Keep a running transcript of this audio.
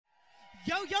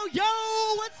Yo, yo, yo,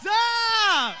 what's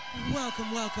up?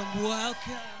 Welcome, welcome,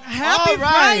 welcome. Happy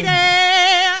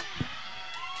Friday.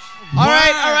 All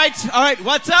right.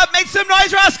 What's up? Make some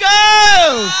noise, Roscoe.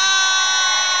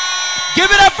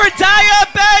 Give it up for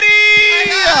Daya, Batty. Hey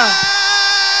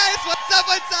guys, what's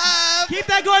up? Keep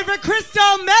that going for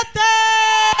Crystal Methyd.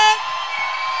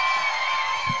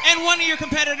 And one of your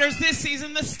competitors this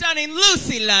season, the stunning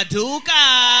Loosey,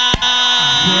 LaDuca.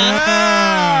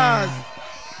 Yes.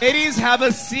 Ladies, have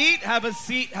a seat.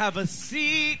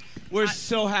 We're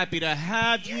so happy to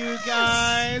have you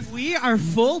guys. We are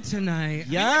full tonight.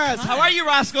 Yes. How are you,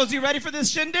 Roscoe's? You ready for this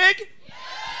shindig?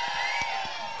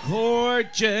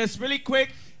 Gorgeous. Really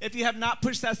quick, if you have not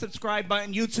pushed that subscribe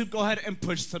button, YouTube, go ahead and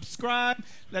push subscribe.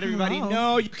 Let everybody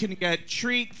know you can get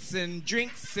treats and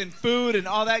drinks and food and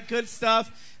all that good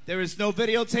stuff. There is no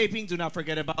videotaping. Do not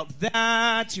forget about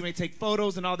that. You may take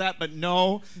photos and all that, but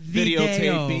no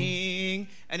videotaping.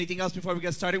 Anything else before we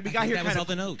get started? We got here kind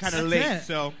of late.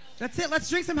 So that's it. Let's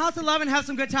drink some House of Love and have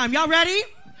some good time. Y'all ready?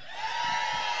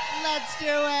 Let's do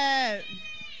it.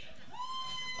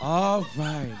 all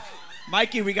right.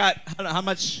 Mikey, we got how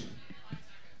much?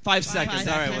 5 seconds.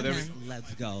 All right. Well,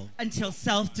 let's go. Until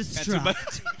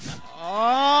self-destruct.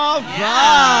 All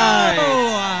right.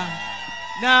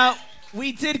 Now,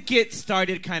 we did get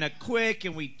started kind of quick,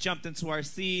 and we jumped into our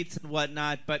seats and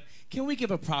whatnot, but can we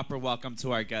give a proper welcome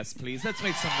to our guests, please? Let's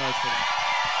make some noise for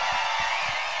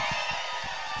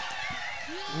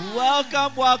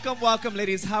them. Welcome,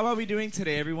 ladies. How are we doing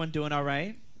today? Everyone doing all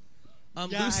right?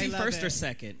 Loosey first or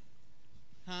second?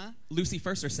 Huh? Loosey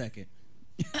first or second?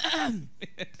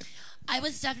 I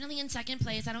was definitely in second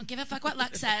place. I don't give a fuck what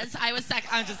luck says. I was second.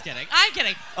 I'm just kidding. I'm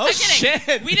kidding. Oh, I'm kidding.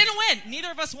 shit. We didn't win. Neither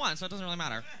of us won, so it doesn't really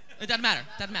matter. It doesn't matter.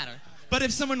 Doesn't matter. But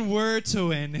if someone were to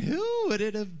win, who would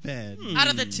it have been? Out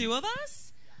of the two of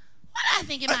us? Well, I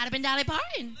think it might have been Dolly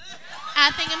Parton.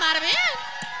 I think it might have been.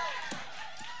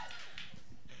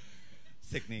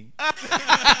 Sickening.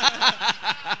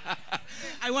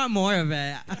 I want more of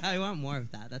it. I want more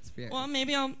of that. That's fair. Well,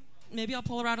 maybe I'll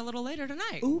pull her out a little later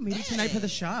tonight. Ooh, maybe tonight for the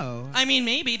show. I mean,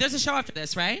 maybe. There's a show after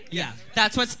this, right? Yeah.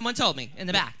 That's what someone told me in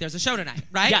the back. There's a show tonight,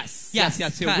 right? Yes.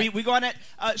 Here, we go on at,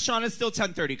 Sean, is still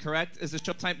 10:30, correct? Is the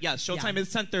showtime? Yes, showtime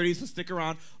is 10:30, so stick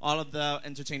around. All of the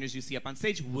entertainers you see up on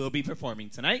stage will be performing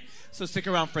tonight, so stick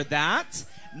around for that.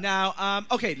 Now,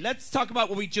 okay, let's talk about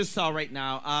what we just saw right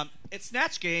now. It's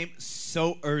Snatch Game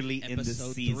so early in the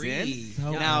season. 3.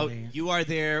 So now, early. you are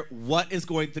there. What is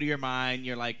going through your mind?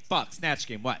 You're like, fuck, Snatch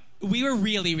Game, what? We were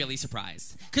really, really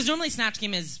surprised. Because normally Snatch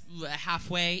Game is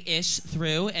halfway-ish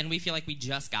through, and we feel like we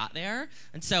just got there.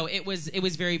 And so it was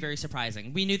very, very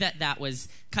surprising. We knew that was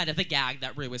kind of the gag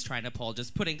that Ru was trying to pull,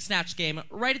 just putting Snatch Game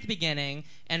right at the beginning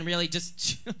and really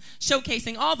just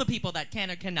showcasing all the people that can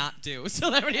or cannot do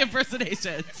celebrity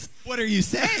impersonations. What are you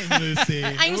saying, Lucy?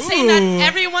 I'm saying that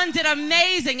everyone did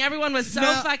amazing. Everyone was so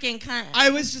fucking kind. I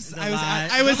was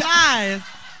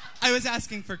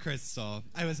asking for Crystal.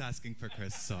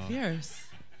 Fierce.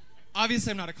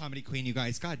 Obviously, I'm not a comedy queen, you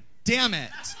guys. God damn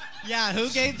it. Yeah, who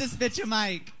gave this bitch a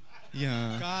mic?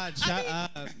 Yeah. God, shut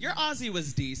up. Your Aussie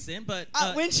was decent, but...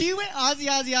 when she went Aussie,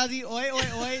 Aussie, Aussie, oi, oi,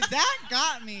 oi, that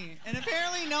got me. And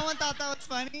apparently no one thought that was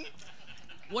funny.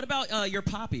 what about your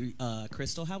poppy,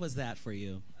 Crystal? How was that for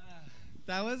you?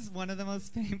 That was one of the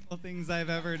most painful things I've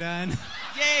ever done.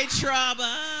 Yay,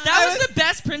 trauma! That was the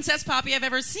best Princess Poppy I've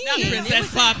ever seen. Not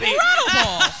Princess Poppy.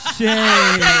 Incredible.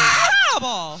 Shade.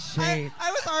 Incredible. Shade.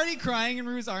 I was already crying in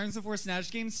Ru's arms before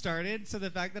Snatch Game started, so the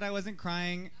fact that I wasn't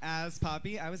crying as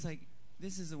Poppy, I was like,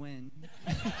 this is a win.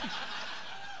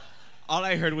 All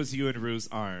I heard was you in Ru's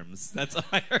arms. That's all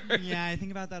I heard. Yeah, I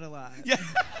think about that a lot. Yeah.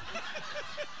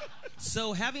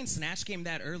 So having Snatch Game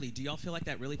that early, do y'all feel like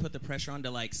that really put the pressure on to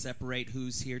like separate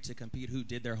who's here to compete, who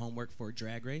did their homework for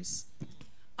Drag Race?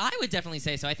 I would definitely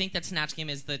say so. I think that Snatch Game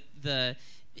is the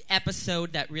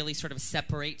episode that really sort of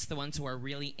separates the ones who are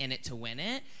really in it to win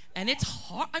it. And it's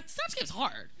hard. Snatch Game's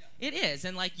hard. It is.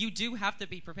 And like you do have to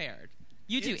be prepared.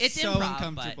 You do. It's so improv,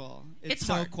 uncomfortable. But it's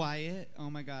so hard. quiet. Oh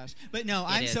my gosh. But no,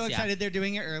 I'm so excited they're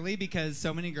doing it early because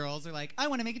so many girls are like, I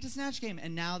want to make it to Snatch Game,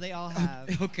 and now they all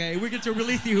have. Okay, we get to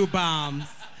release you who bombs.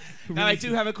 Now, I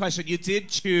do have a question. You did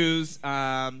choose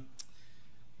Rivers,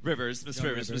 Miss Joan Rivers,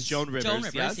 Rivers. Miss Joan Rivers. Joan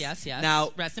Rivers, yes.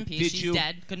 Now, rest in peace. She's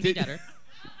dead. Couldn't be deader.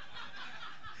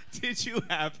 Did you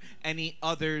have any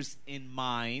others in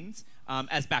mind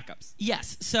as backups?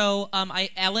 Yes. So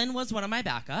Ellen was one of my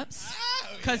backups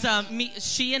because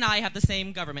she and I have the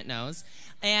same government nose,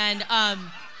 and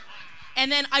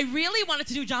then I really wanted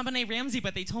to do JonBenet Ramsey,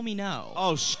 but they told me no.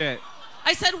 Oh shit!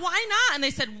 I said, why not? And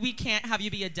they said, we can't have you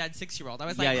be a dead 6-year-old. I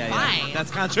was like, fine. That's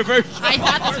controversial. I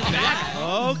thought this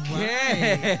was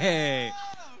Okay.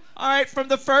 All right, from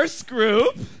the first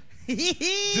group,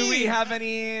 do we have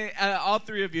any, all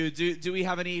three of you, do we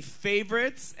have any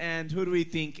favorites? And who do we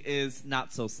think is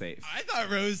not so safe? I thought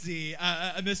Rosie,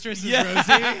 Mistress is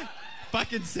Rosie.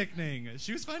 Fucking sickening.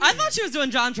 She was funny. I thought she was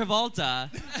doing John Travolta.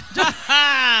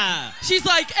 She's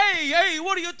like, hey,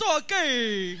 what are you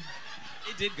talking?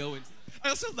 It did go into. I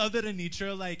also love that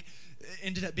Anitra, like,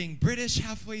 ended up being British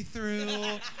halfway through.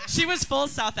 She was full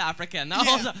South African. The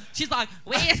whole time. She's like,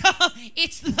 wait,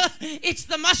 it's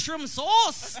the mushroom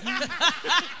sauce.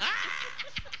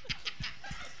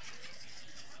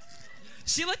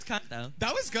 She looked cut though.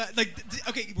 That was good. Like,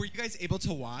 okay, were you guys able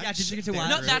to watch? Yeah, did you get to watch?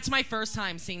 No, that's my first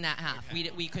time seeing that half.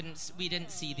 Okay. We didn't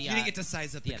see the. You didn't get to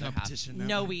size up the competition.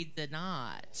 No, we did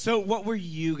not. So what were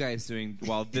you guys doing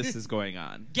while this is going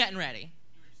on? Getting ready.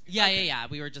 Yeah.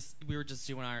 We were just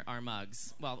doing our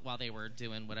mugs while they were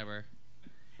doing whatever.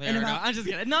 I'm just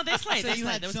kidding. No, they slayed. So you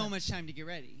had so much time to get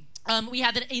ready. We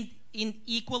had an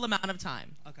equal amount of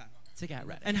time. Okay. To get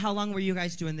ready. And how long were you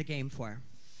guys doing the game for?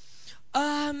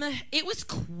 It was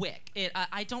quick.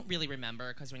 I don't really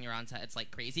remember because when you're on set, it's like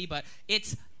crazy, but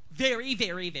it's very,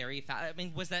 very, very fast. I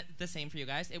mean, was that the same for you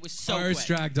guys? It was so quick. Ours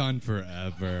dragged on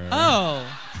forever. Oh.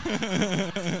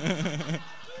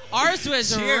 Ours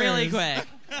was really quick.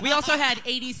 We also had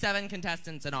 87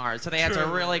 contestants in ours, so they had to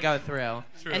really go through.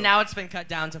 True. And now it's been cut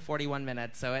down to 41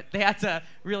 minutes, so they had to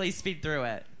really speed through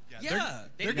it. Yeah,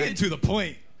 they're getting to the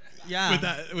point.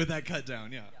 Yeah. With that cut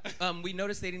down, yeah. We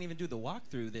noticed they didn't even do the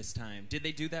walkthrough this time. Did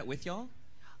they do that with y'all?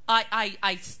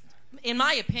 In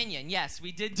my opinion, yes,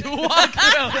 we did do a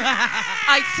walkthrough.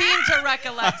 I seem to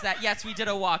recollect that. Yes, we did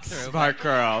a walkthrough. Smart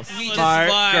girl. Smart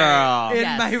girl.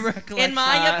 Yes. My recollection. In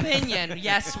my opinion,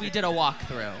 yes, we did a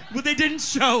walkthrough. Well, they didn't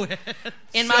show it.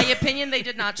 In my opinion, they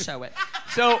did not show it.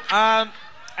 So,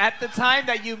 at the time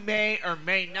that you may or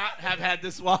may not have had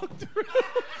this walkthrough,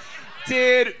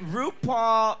 did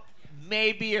RuPaul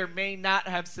maybe or may not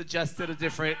have suggested a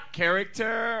different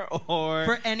character, or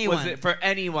for anyone? Was it for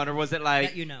anyone, or was it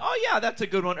like, that you know? Oh yeah, that's a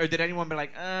good one, or did anyone be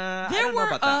like, I don't know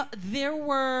about that? There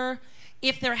were,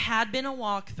 if there had been a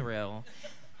walkthrough,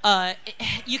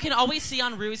 you can always see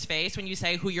on Ru's face when you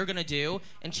say who you're gonna do,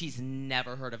 and she's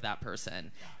never heard of that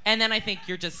person, and then I think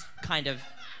you're just kind of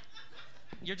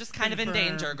in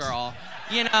danger, girl.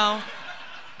 You know.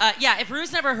 Yeah, if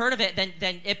Ru's never heard of it,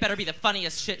 then it better be the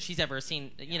funniest shit she's ever seen,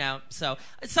 you know. So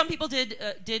some people did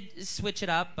switch it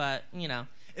up, but you know.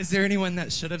 Is there anyone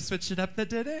that should have switched it up that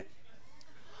did it?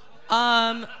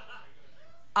 I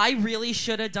really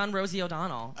should have done Rosie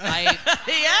O'Donnell.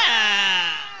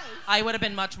 I would have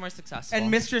been much more successful.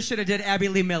 And Mistress should have did Abby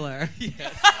Lee Miller.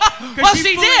 Yes. Well,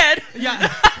 she did.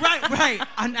 Yeah. Right.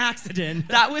 On accident.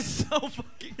 That was so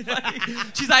fucking funny.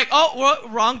 She's like, oh,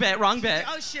 wrong bit.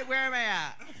 Oh shit, where am I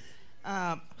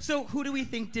at? So who do we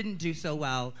think didn't do so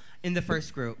well in the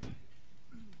first group?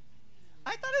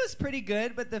 I thought it was pretty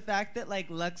good, but the fact that like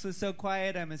Lux was so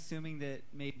quiet, I'm assuming that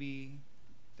maybe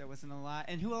there wasn't a lot.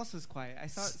 And who else was quiet? I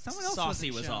saw someone else.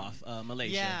 Saucy was off.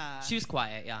 Malaysia. Yeah. She was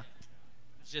quiet. Yeah.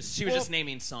 She was just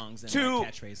naming songs and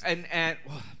catchphrases. And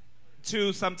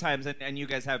two, sometimes, and you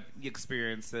guys have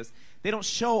experienced this, they don't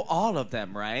show all of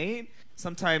them, right?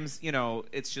 Sometimes, you know,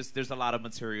 it's just there's a lot of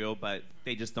material, but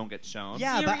they just don't get shown.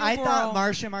 Yeah, but I thought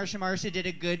Marsha did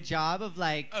a good job of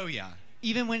like. Oh yeah.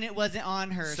 Even when it wasn't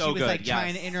on her, so she was good, like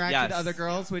trying to interact with other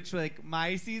girls, which like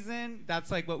my season,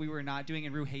 that's like what we were not doing,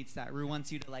 and Ru hates that. Ru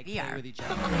wants you to like play with each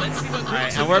other. Let's see what. All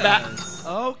right, and we're back.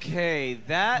 Okay,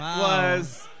 that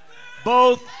was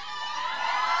both.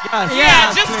 Yes.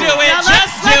 Yeah, just do it.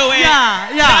 Just do it.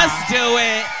 Yeah. Just do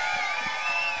it.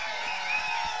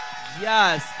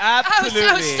 Yes, absolutely.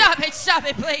 Oh, stop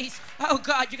it, please. Oh,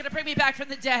 God, you're going to bring me back from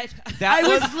the dead. I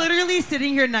was literally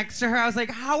sitting here next to her. I was like,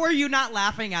 how are you not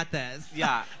laughing at this?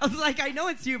 Yeah. I was like, I know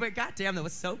it's you, but goddamn, that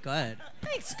was so good.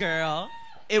 Thanks, girl.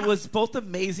 It was both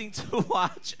amazing to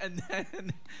watch, and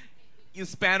then you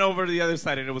span over to the other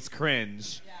side, and it was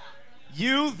cringe. Yeah.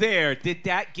 You there, did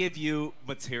that give you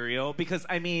material? Because,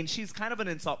 I mean, she's kind of an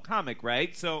insult comic,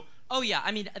 right? So... Oh, yeah.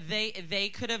 I mean, they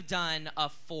could have done a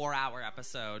 4-hour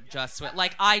episode just with...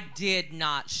 Like, I did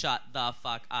not shut the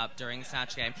fuck up during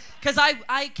Snatch Game. Because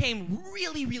I came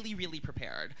really, really, really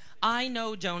prepared. I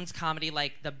know Joan's comedy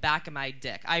like the back of my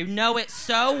dick. I know it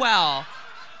so well.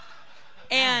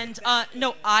 And,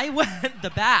 no, I went... The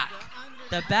back.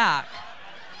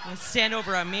 Stand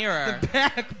over a mirror. The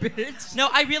back, bitch. No,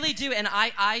 I really do. And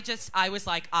I was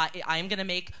like, I am going to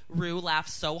make Ru laugh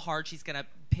so hard she's going to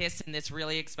piss in this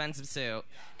really expensive suit,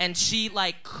 and she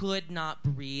like could not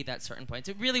breathe at certain points.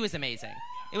 It really was amazing.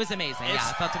 It was amazing. Yeah,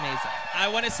 it felt amazing. I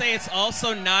want to say it's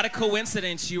also not a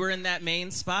coincidence you were in that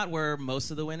main spot where most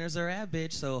of the winners are at,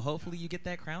 bitch. So hopefully you get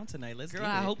that crown tonight. Let's Girl, do it.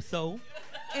 I hope so.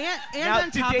 And Now,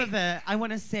 on top of it, I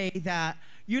want to say that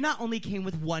you not only came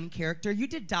with one character, you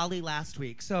did Dolly last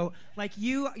week. So, like,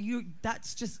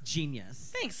 that's just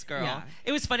genius. Thanks, girl. Yeah.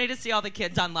 It was funny to see all the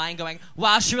kids online going,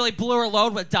 wow, she really blew her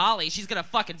load with Dolly. She's going to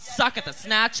fucking suck at the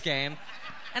Snatch game.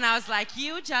 And I was like,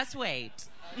 you just wait.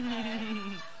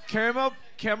 Caramel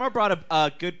brought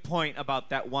a good point about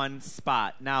that one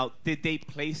spot. Now, did they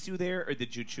place you there, or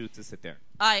did you choose to sit there?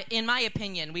 In my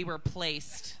opinion, we were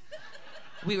placed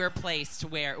where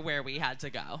we had to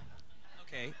go.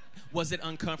 Okay. Was it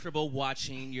uncomfortable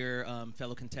watching your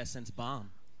fellow contestants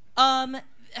bomb? I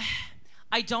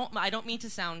don't mean to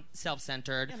sound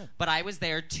self-centered, but I was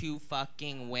there to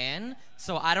fucking win,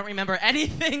 so I don't remember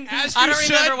anything. As I you don't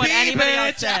should remember what be, anybody bitch,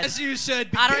 else said. as you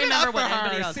should be. I don't Give it remember up what for her,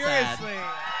 anybody else seriously. said.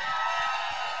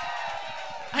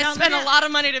 I spent a lot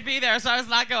of money to be there, so I was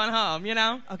not going home, you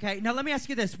know? Okay, now let me ask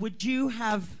you this. Would you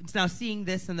have, now seeing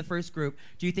this in the first group,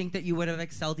 do you think that you would have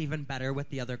excelled even better with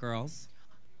the other girls?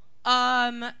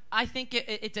 I think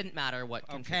it didn't matter what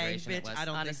configuration it bitch, was. I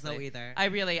don't honestly. think so either.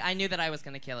 I knew that I was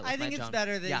going to kill it with I think my it's Joan.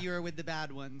 better that Yeah. you were with the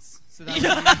bad ones. So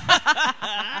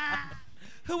that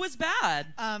Who was bad?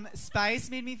 Spice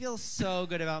made me feel so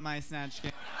good about my Snatch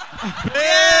game.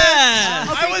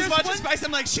 I was watching Spice.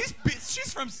 I'm like, she's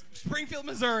from Springfield,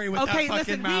 Missouri with that Okay, fucking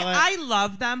listen, mallet. I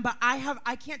love them, but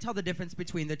I can't tell the difference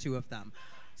between the two of them.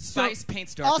 Spice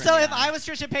paints darker. Also, in the if eye. I was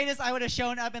Trisha Paytas, I would have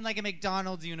shown up in like a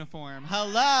McDonald's uniform.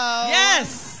 Hello.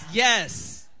 Yes.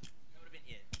 Yes.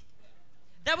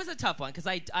 That was a tough one because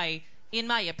I, in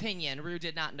my opinion, Rue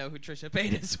did not know who Trisha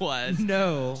Paytas was.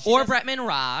 No. Or Bretman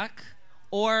Rock.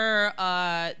 Or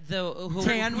who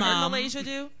Tan did Mom. Malaysia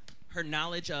do? Her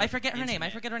knowledge of I forget her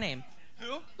name.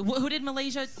 Who did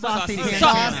Malaysia? Saucy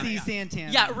Saucy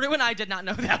Santana. Yeah, Rue and I did not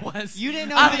know who that was. You didn't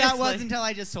know who that Obviously. was until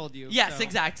I just told you. Yes, so.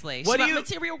 exactly. What She do you- went,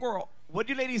 Material girl. What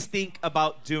do you ladies think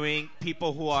about doing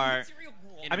people who are...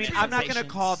 I mean, I'm not going to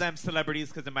call them celebrities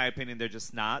because, in my opinion, they're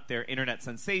just not. They're internet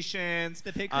sensations.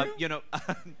 The pig crew? You know,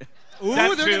 Ooh,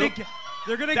 that they're too.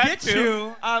 gonna That get too.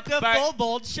 you. The but full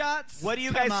bold shots. What do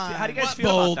you Come guys? on. How do you guys What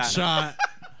feel bold about that? shot?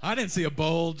 I didn't see a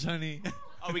bulge, honey.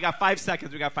 Oh, we got 5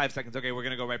 seconds. Okay, we're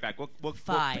gonna go right back. We'll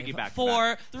 5, piggyback.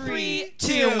 4, from 3, 2.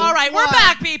 2, All right, we're 1.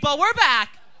 back, people. We're back.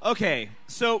 that. Okay,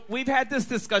 so we've had this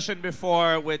discussion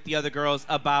before with the other girls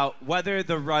about whether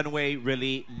the runway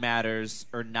really matters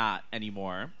or not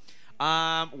anymore.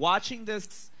 Watching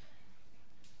this,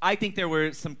 I think there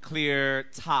were some clear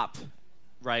top,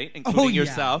 right, including yeah.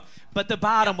 yourself, but the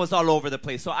bottom was all over the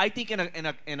place. So I think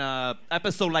in a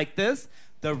episode like this,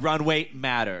 the runway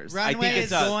matters. I Runway think it is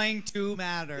does. going to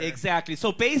matter. Exactly.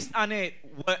 So based on it,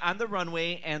 on the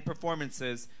runway and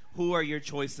performances, who are your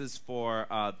choices for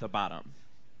the bottom?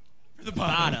 The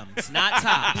bottom. Bottoms, not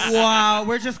tops. Wow,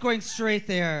 we're just going straight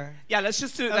there. Yeah, let's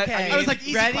just do. Okay. I was like,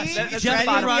 easy ready? question. Let's Ready? just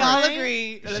bottom We first. all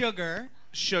agree. Sugar.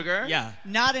 Sugar. Yeah.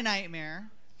 Not a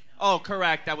nightmare. Oh,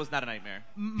 correct. That was not a nightmare.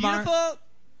 Beautiful.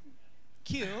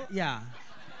 Cute. Yeah.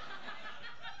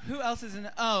 Who else is in?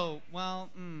 Oh, well.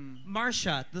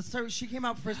 Marsha, she came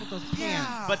out first with those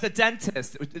pants. But the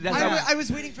dentist. I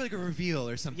was waiting for like a reveal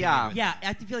or something. Yeah. Yeah,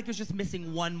 I feel like it was just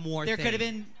missing one more There thing. could have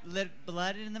been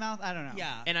blood in the mouth. I don't know.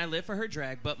 Yeah. And I live for her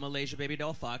drag, but Malaysia Baby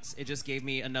Doll Fox, it just gave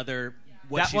me another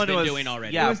what That she's one been was- doing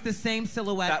already. yeah. It was the same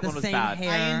silhouette, That the one was same bad.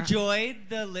 hair. I enjoyed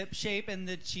the lip shape and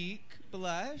the cheek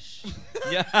blush.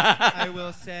 Yeah. I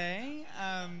will say.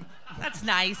 That's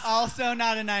nice. Also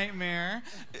not a nightmare.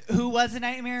 Who was a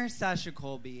nightmare? Sasha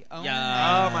Colby. Oh,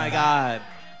 Yeah. Oh my God.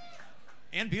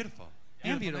 And beautiful.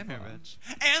 And beautiful. nightmare, bitch.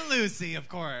 And Lucy, of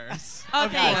course.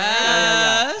 Okay.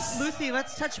 Yes. Lucy,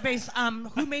 let's touch base.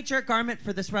 Who made your garment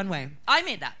for this runway? I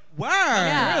made that. Word.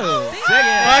 Yeah. Sick. Fuck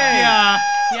yeah.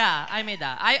 Yeah, I made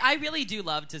that. I really do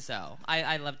love to sew.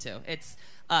 I love to. It's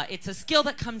a skill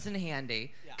that comes in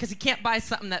handy because you can't buy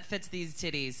something that fits these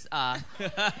titties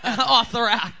off the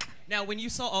rack. Now, when you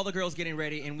saw all the girls getting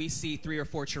ready and we see 3 or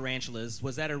 4 tarantulas,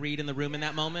 was that a read in the room in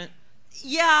that moment?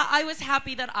 Yeah, I was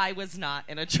happy that I was not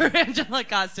in a tarantula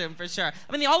costume for sure.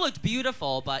 I mean, they all looked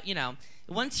beautiful, but you know,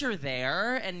 once you're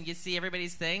there and you see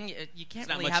everybody's thing, you can't There's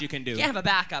not really much have you can do. You can't have a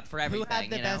backup for Who everything. had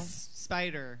the you know? best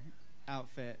spider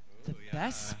outfit? The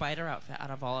best spider outfit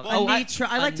out of all of them. Anitra.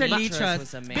 I liked Anitra's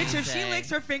was Anitra's. amazing. Bitch, if she licks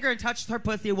her finger and touches her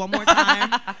pussy one more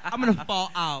time, I'm gonna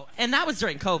fall out. And that was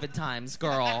during COVID times,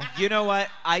 girl. You know what?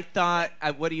 I thought.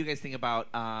 What do you guys think about?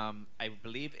 I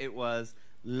believe it was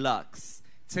Lux.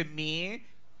 To me,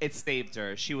 it saved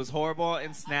her. She was horrible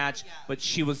in Snatch, but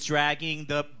she was dragging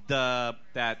the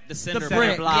cinder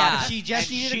brick. block. Yeah. She just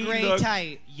And needed she a gray looked-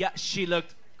 tight. Yeah, she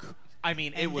looked. I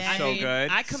mean, it was then- so I mean, good.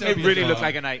 I It commend really her. looked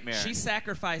like a nightmare. She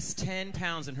sacrificed 10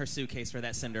 pounds in her suitcase for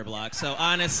that cinder block. So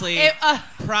honestly, It,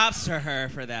 props to her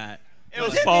for that. it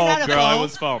was it made foam, out of girl. foam? It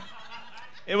was foam.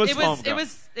 It was foam, girl.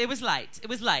 It was light. It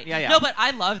was light. Yeah, yeah. No, but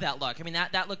I love that look. I mean,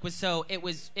 that look was so. It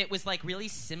was like really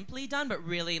simply done, but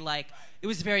really like it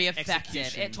was very effective.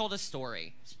 Execution. It told a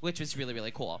story, which was really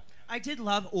really cool. I did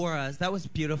love auras. That was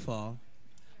beautiful.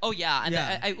 Oh yeah, and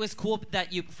Yeah. it was cool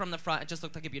that you from the front it just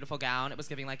looked like a beautiful gown. It was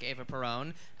giving like Ava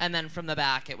Perón, and then from the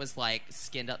back it was like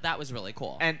skinned up. That was really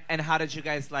cool. And how did you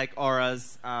guys like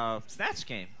Aura's Snatch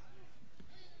game?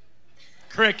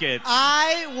 Crickets.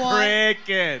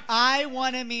 Crickets. I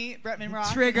want to meet Bretman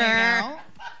Rock. Trigger. right now,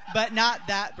 but not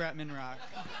that Bretman Rock.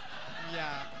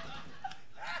 Yeah.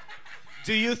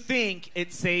 Do you think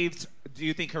it saved? Do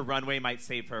you think her runway might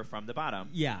save her from the bottom,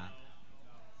 Yeah.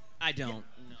 I don't.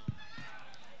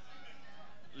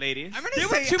 ladies? I'm gonna There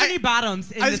say were too many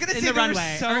bottoms in I was the, gonna in say the there were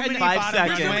runway. so Or in many the- 5 bottom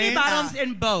seconds. Too many runways. bottoms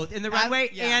in both, in the runway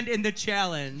yeah. and in the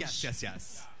challenge.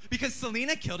 Yes. Because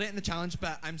Selena killed it in the challenge,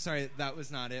 but I'm sorry, that was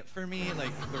not it for me.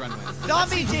 Like the runway.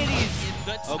 Zombie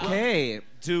titties. Okay.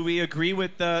 Do we agree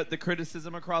with the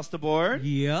criticism across the board?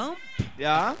 Yep.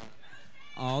 Yeah.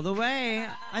 All the way.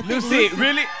 I think Lucy,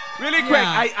 really quick.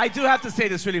 Yeah. I do have to say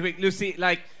this really quick. Lucy,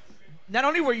 like, not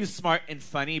only were you smart and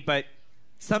funny, but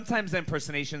sometimes the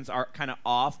impersonations are kind of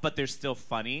off, but they're still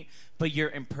funny. But your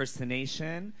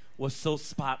impersonation was so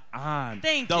spot on.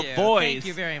 Thank the you. The voice. Thank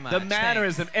you very much. The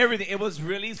mannerism, everything. It was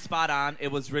really spot on.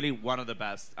 It was really one of the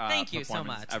best Thank you so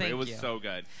performances much. ever. Thank it was you. so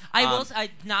good. I will.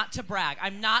 Not to brag.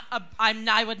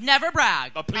 I would never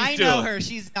brag. But please I do. know her.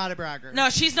 She's not a bragger. No,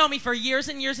 she's known me for years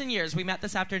and years and years. We met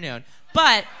this afternoon.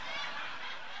 But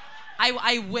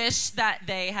I wish that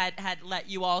they had let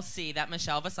you all see that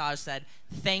Michelle Visage said,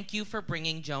 "Thank you for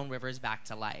bringing Joan Rivers back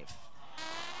to life."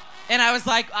 And I was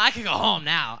like, I can go home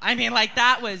now. I mean, like,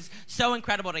 that was so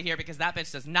incredible to hear because that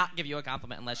bitch does not give you a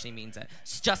compliment unless she means it.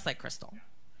 She's just like Crystal.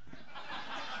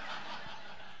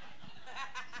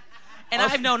 And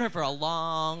I've known her for a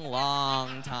long,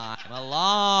 long time. A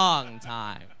long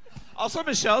time. Also,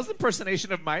 Michelle's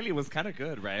impersonation of Miley was kind of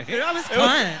good, right? That was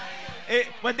fun.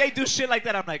 When they do shit like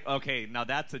that, I'm like, okay, now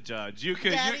that's a judge.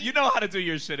 You know how to do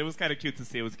your shit. It was kind of cute to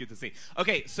see. It was cute to see.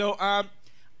 Okay, so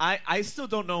I still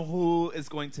don't know who is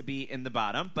going to be in the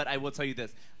bottom, but I will tell you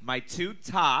this: my two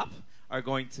top are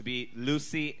going to be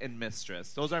Lucy and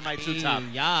Mistress. Those are my two top.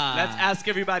 Yeah. Let's ask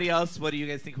everybody else. What do you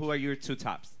guys think? Who are your two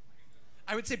tops?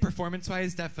 I would say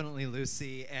performance-wise, definitely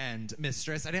Lucy and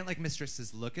Mistress. I didn't like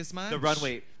Mistress's look as much. The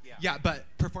runway. Yeah, but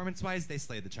performance-wise, they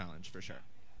slayed the challenge for sure.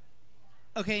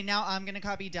 Okay, now I'm gonna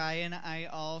copy Daya, and I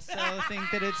also think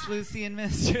that it's Lucy and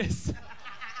Mistress.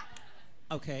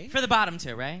 Okay. For the bottom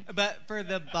two, right? But for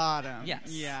the bottom. Yes.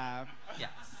 Yeah. Yes.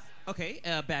 Okay,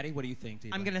 Batty, what do you think?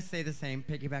 Diva? I'm going to say the same,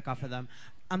 piggyback off of them.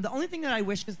 The only thing that I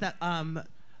wish is that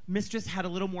Mistress had a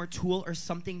little more tulle or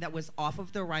something that was off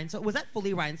of the rhinestone. Was that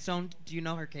fully rhinestone? Do you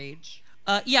know her cage?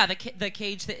 Yeah, the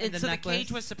cage. And the so necklace? the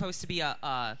cage was supposed to be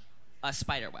a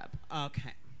spider web.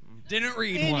 Okay. Didn't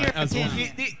read In one your as one.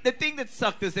 opinion. The thing that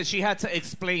sucked is that she had to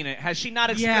explain it. Had she not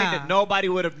explained Yeah. it, nobody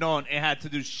would have known it had to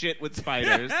do shit with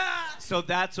spiders. So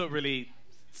that's what really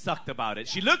sucked about it.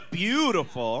 She looked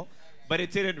beautiful, but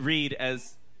it didn't read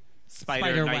as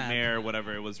Spider web. nightmare,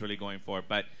 whatever it was really going for.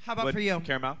 But How about what, for you?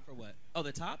 Caramel? For what? Oh,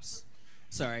 the tops?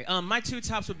 Sorry. My two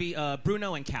tops would be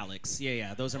Bruno and Calix.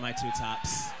 Yeah, those are my two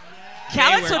tops.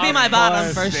 Calix were- would be of my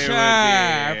bottom course for they sure.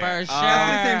 would be. For sure. I was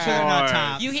gonna say I'm sure they're not course.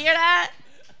 tops. You hear that?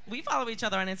 We follow each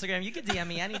other on Instagram. You can DM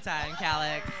me anytime,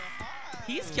 Calix.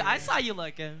 He's cute. I saw you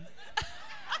looking.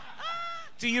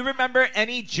 Do you remember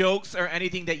any jokes or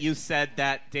anything that you said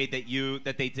that day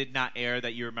that they did not air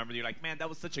that you remember? You're like, man, that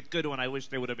was such a good one. I wish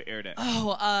they would have aired it.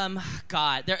 Oh,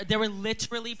 God. There were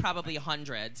literally probably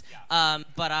hundreds. But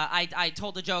I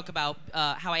told a joke about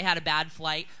how I had a bad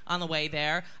flight on the way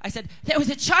there. I said, there was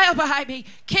a child behind me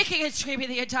kicking and screaming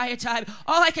the entire time.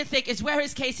 All I could think is, where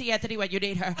is Casey Anthony when you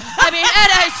need her? I mean,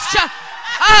 and it's just...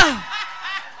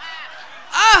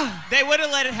 They would have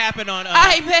let it happen on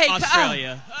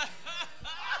Australia.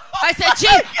 I said,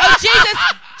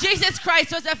 Jesus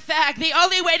Christ was a fag. The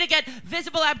only way to get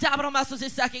visible abdominal muscles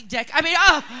is sucking dick. I mean,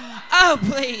 oh,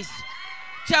 please.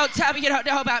 Don't tell me you don't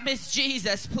know about Miss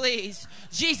Jesus, please.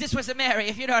 Jesus was a Mary,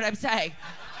 if you know what I'm saying.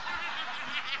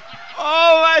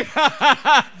 Oh my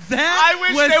God! That I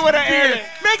wish was they would have aired weird. it.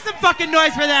 Make some fucking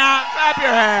noise for that. Clap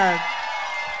your hands.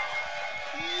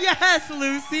 Yes,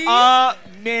 Lucy.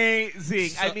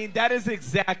 Amazing. I mean, that is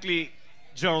exactly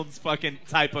Joan's fucking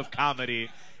type of comedy.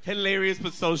 hilarious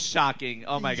but so shocking.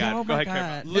 Oh my god. Oh Go my ahead, God.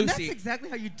 Kramer. And that's Loosey. exactly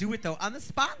how you do it, though, on the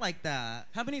spot like that.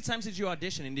 How many times did you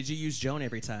audition, and did you use Joan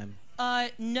every time?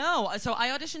 No. So I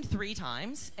auditioned 3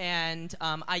 times, and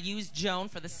I used Joan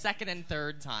for the second and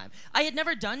third time. I had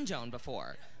never done Joan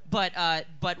before. But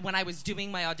when I was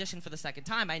doing my audition for the second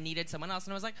time, I needed someone else,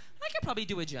 and I was like, I could probably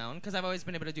do a Joan because I've always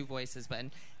been able to do voices. But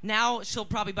now she'll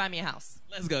probably buy me a house.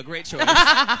 Let's go. Great choice. All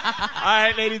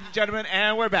right, ladies and gentlemen,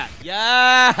 and we're back.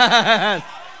 Yes.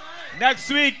 Next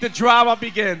week the drama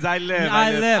begins. I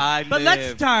live. But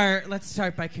let's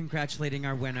start by congratulating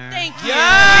our winner. Thank you.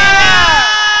 Yeah.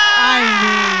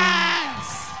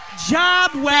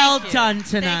 Job well Thank you. done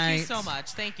tonight. Thank you so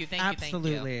much. Thank you.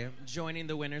 Absolutely. Joining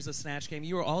the winners of Snatch Game.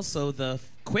 You were also the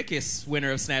quickest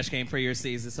winner of Snatch Game for your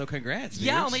season, so congrats.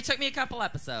 Yeah, bitch. only took me a couple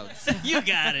episodes. You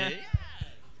got it.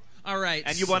 All right.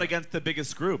 And you won against the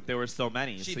biggest group. There were so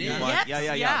many. She so did. You won.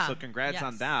 Yes, Yeah. So congrats Yes.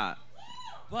 on that.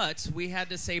 But we had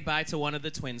to say bye to one of the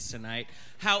twins tonight.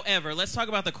 However, let's talk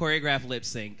about the choreographed lip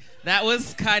sync. That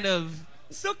was kind of...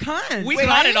 So kind. We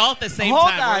caught it all at the same Hold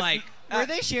time. on. We're like... Were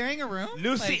they sharing a room?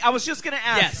 Lucy, I was just gonna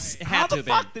ask. Yes, it had how to the have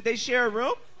been. fuck did they share a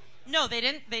room? No, they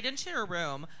didn't. They didn't share a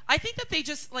room. I think that they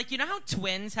just you know how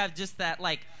twins have just that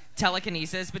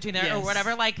telekinesis between their or Yes.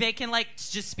 whatever. Like they can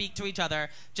just speak to each other,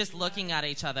 just looking at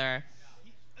each other.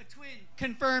 A twin.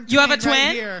 Confirmed. You have a right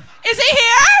twin? here. Is he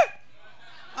here?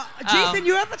 Jason,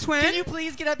 you have a twin? Can you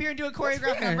please get up here and do a choreographed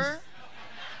fierce. number?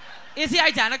 Is he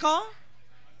identical?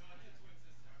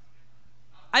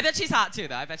 I bet she's hot too,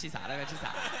 though. I bet she's hot.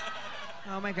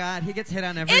 Oh my God, he gets hit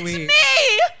on every It's week.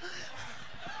 me.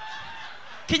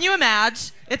 Can you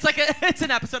imagine? It's it's an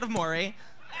episode of Maury.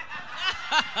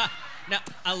 Now,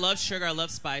 I love sugar, I love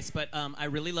spice, but I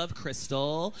really love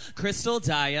Crystal. Crystal,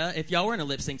 Daya, if y'all were in a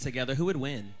lip sync together, who would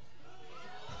win?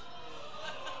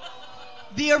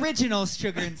 The original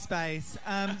Sugar and Spice.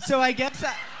 So I guess.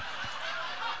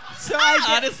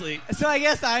 Honestly. So I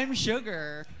guess I'm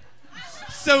Sugar.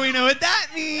 So we know what that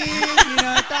means. You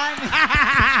know what that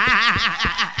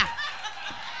means.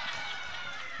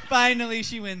 Finally,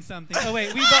 she wins something. Oh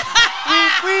wait, we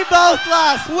both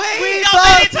lost. Wait, we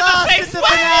both lost in the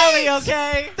finale.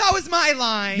 Okay. That was my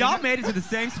line. Y'all made it to the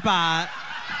same spot.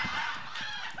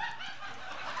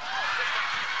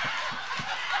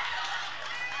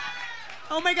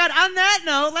 Oh my God, on that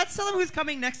note, let's tell them who's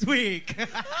coming next week.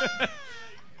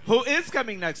 Who is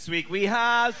coming next week? We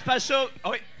have special.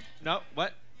 Oh wait, no,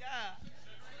 what?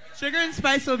 Sugar and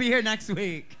Spice will be here next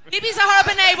week. Bibi Zahara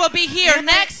Benet will be here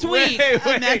next week.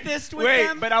 I met this with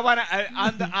them. But I wanna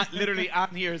literally on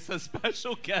here it says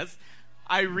special guest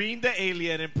Irene the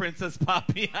Alien and Princess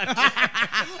Poppy.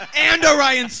 And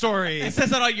Orion Story. It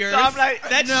says it on yours. So I'm like,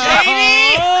 That's no.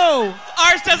 shady. Oh!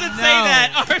 Ours doesn't say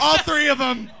that. Ours All 3 of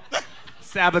them.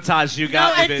 Sabotage. You No,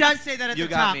 got me. it bitch. does say that at You the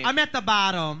got top. me. I'm at the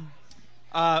bottom.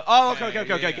 Okay.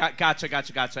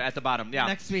 Gotcha. At the bottom, yeah.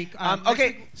 Next week.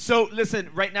 Okay, so listen.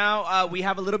 Right now, we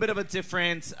have a little bit of a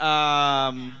different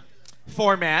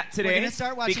format today. We're gonna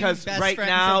start watching because Best right Friends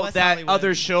in now West that Hollywood.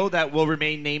 other show that will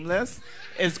remain nameless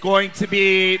is going to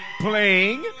be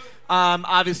playing.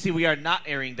 Obviously, we are not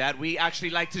airing that. We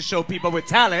actually like to show people with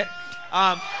talent.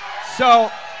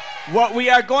 So what we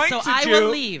are going So to I do. will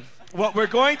leave. What we're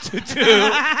going to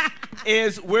do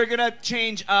is we're going to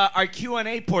change our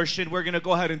Q&A portion. We're going to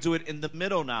go ahead and do it in the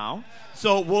middle now.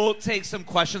 So we'll take some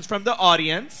questions from the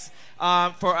audience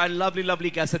for our lovely, lovely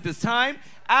guests at this time.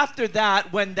 After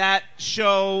that, when that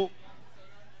show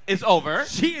is over.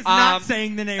 She is not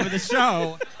saying the name of the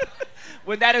show.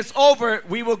 When that is over,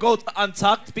 we will go to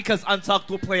Untucked because Untucked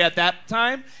will play at that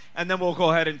time. And then we'll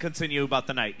go ahead and continue about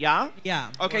the night. Yeah? Yeah.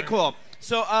 Okay, cool.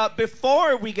 So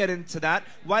before we get into that,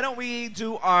 why don't we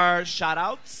do our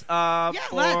shout-outs? Yeah,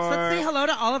 let's say hello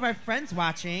to all of our friends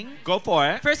watching. Go for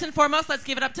it. First and foremost, let's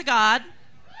give it up to God.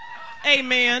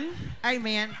 Amen.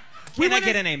 Amen. Can I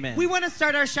get an amen? We want to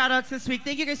start our shout-outs this week.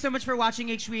 Thank you guys so much for watching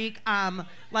each week,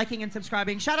 liking and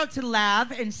subscribing. Shout out to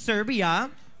Lav in Serbia.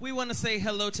 We want to say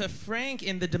hello to Frank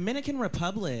in the Dominican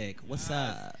Republic. What's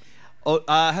up? Oh,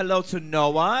 hello to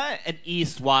Noah in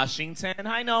East Washington.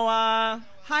 Hi, Noah.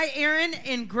 Hi, Aaron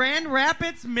in Grand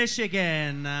Rapids,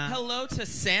 Michigan. Hello to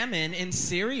Salmon in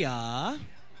Syria.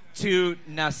 To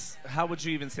how would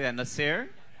you even say that? Nasser?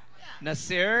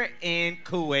 Nasser in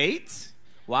Kuwait.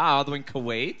 Wow, all the way in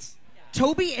Kuwait.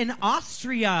 Toby in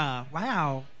Austria.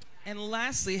 Wow. And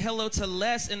lastly, hello to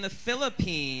Les in the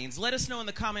Philippines. Let us know in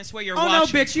the comments where you're Oh,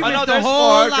 watching. no, bitch, you Oh, no, missed the there's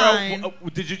whole more. line. Girl,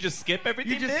 did you just skip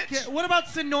everything, bitch? What about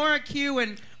Sonora Q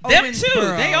and Them too.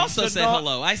 Owensboro? They also said Sonora-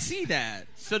 hello. I see that.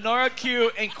 Sonora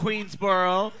Q in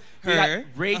Queensboro. We Her. got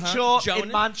Rachel in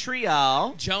Jonas.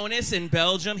 Montreal. Jonas in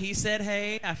Belgium, he said,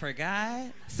 hey, I forgot.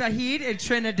 Saheed in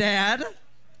Trinidad.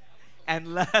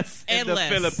 And less in the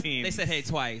Philippines. They said hey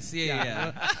twice.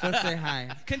 Yeah. Let's say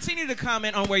hi. Continue to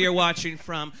comment on where you're watching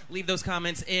from. Leave those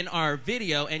comments in our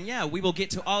video. And yeah, we will get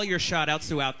to all your shout-outs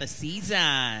throughout the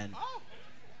season.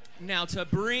 Now, to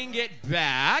bring it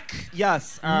back.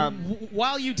 Yes.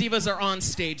 While you divas are on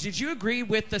stage, did you agree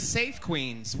with the safe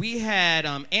queens? We had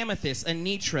Amethyst,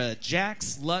 Anitra,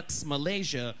 Jax, Lux,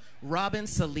 Malaysia, Robin,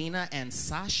 Selena, and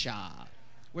Sasha.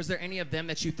 Was there any of them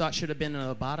that you thought should have been in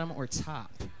the bottom or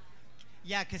top?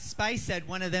 Yeah, because Spice said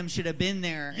one of them should have been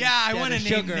there. Yeah, I want to name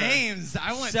Sugar. names.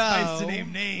 I want Spice to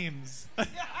name names.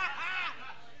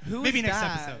 Who Maybe is next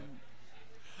that? episode.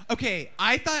 Okay,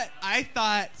 I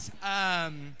thought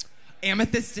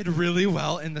Amethyst did really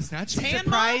well in the Snatch Game.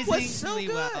 Surprisingly was so good.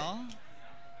 well.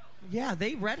 Yeah,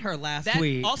 they read her last That,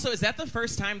 week. also, is that the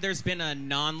first time there's been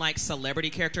a celebrity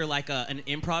character, like an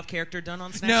improv character done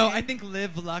on Snatch No, Game? I think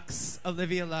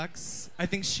Olivia Lux. I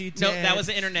think she did. No, that was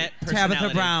the internet personality.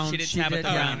 Tabitha Brown. She did She Tabitha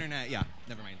did, Brown. internet. Yeah,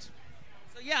 never mind.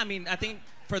 So yeah, I mean, I think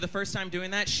for the first time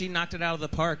doing that, she knocked it out of the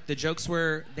park. The jokes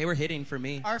were hitting for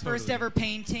me. Our first ever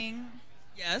painting.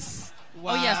 Yes.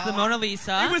 Wow. Oh yes, the Mona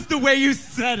Lisa. It was the way you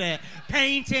said it.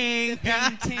 Painting.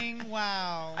 Painting.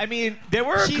 Wow. I mean, there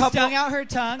were She a couple. stung out her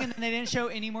tongue, and then they didn't show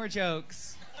any more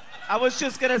jokes. I was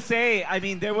just gonna say. I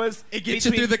mean, there was. It gets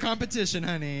you through the competition,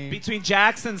 honey. Between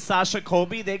Jax and Sasha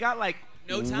Colby, they got like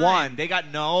No time. one. They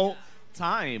got no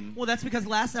time. Well, that's because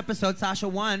last episode Sasha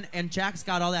won and Jax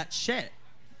got all that shit.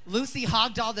 Lucy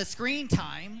hogged all the screen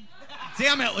time.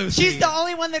 Damn it, Lucy. She's the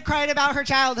only one that cried about her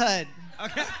childhood.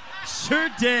 Okay. Sure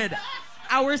did.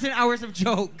 Hours and hours of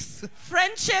jokes.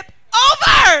 Friendship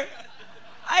over!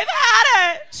 I've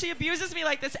had it! She abuses me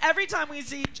like this every time we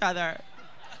see each other.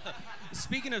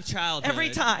 Speaking of childhood. Every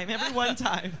time. Every one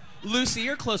time. Lucy,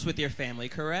 you're close with your family,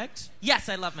 correct? Yes,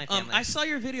 I love my family. I saw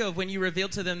your video of when you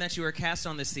revealed to them that you were cast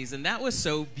on this season. That was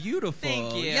so beautiful.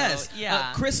 Thank you. Yes.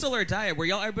 Yeah. Crystal or Daya, were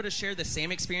y'all able to share the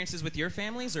same experiences with your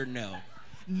families or no?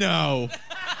 No.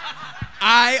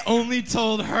 I only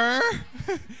told her.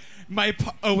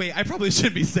 Oh wait, I probably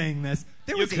shouldn't be saying this.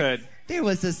 There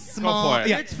was a small. for it.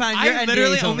 Yeah, It's fine, your I NDA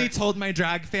literally is only over. told my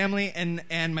drag family and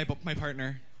my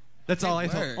partner. That's all I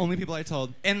told. word. Only people I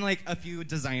told, and like a few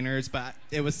designers, but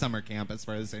it was summer camp as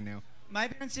far as I knew. My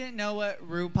parents didn't know what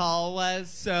RuPaul was,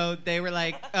 so they were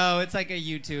like, oh, it's like a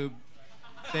YouTube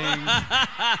thing.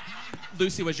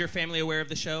 Lucy, was your family aware of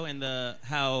the show and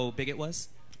how big it was?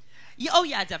 Yeah, oh,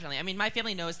 yeah, definitely. I mean, my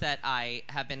family knows that I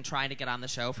have been trying to get on the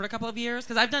show for a couple of years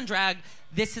because I've done drag.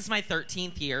 This is my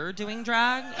 13th year doing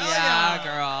drag. Yeah,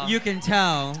 girl. You can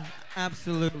tell.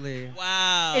 Absolutely.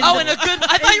 Wow. Oh, in a good.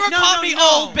 I thought you were calling me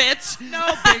old, bitch. No,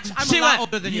 bitch. I'm She a lot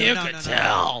went, older than you. You no, could no, no,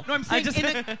 tell. No, I'm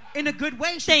saying in a good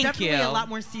way. She's Thank definitely you. a lot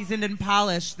more seasoned and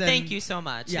polished than. Thank you so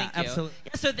much. Yeah, Thank you. absolutely.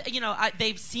 Yeah, so,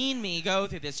 they've seen me go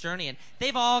through this journey, and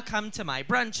they've all come to my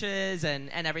brunches and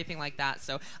everything like that.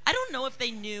 So I don't know if they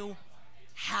knew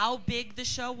how big the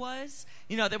show was.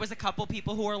 You know, there was a couple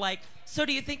people who were like, so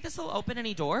do you think this will open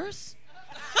any doors?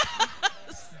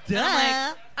 And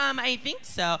I'm like, I think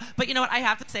so. But you know what? I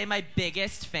have to say my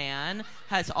biggest fan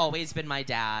has always been my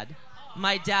dad.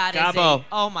 My dad is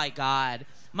oh my God.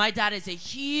 My dad is a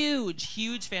huge,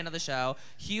 huge fan of the show,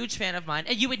 huge fan of mine.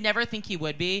 And you would never think he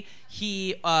would be.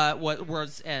 He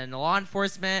was in law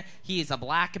enforcement. He's a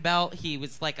black belt. He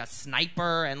was like a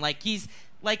sniper. And like he's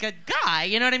like a guy,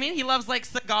 you know what I mean? He loves like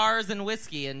cigars and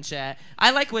whiskey and shit.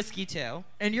 I like whiskey too.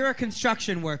 And you're a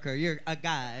construction worker. You're a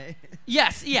guy.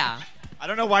 Yes, yeah. I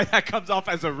don't know why that comes off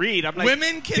as a read. I'm like,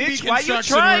 Women can be bitch, why you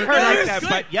construction trying her workers. like It that? was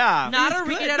But yeah. Not It a was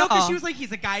read good. at No, because all. she was like,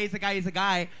 he's a guy, he's a guy, he's a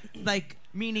guy. Like,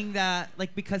 meaning that,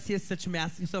 like, because he is such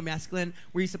so masculine,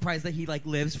 were you surprised that he, like,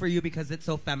 lives for you because it's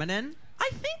so feminine? I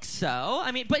think so.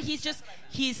 I mean, but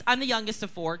I'm the youngest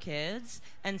of 4 kids,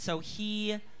 and so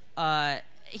he's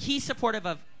supportive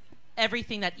of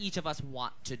everything that each of us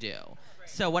want to do.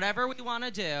 So whatever we want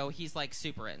to do, he's like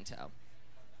super into.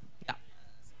 Yeah.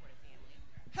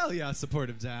 Hell yeah,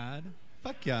 supportive dad.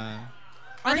 Fuck yeah.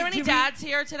 Are there any dads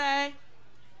here today?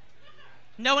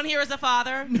 No one here is a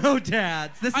father? No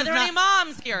dads. This Are is there not. any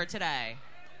moms here today?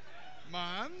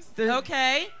 Moms?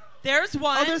 Okay. There's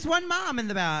one. Oh, there's one mom in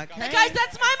the back. Hey, guys,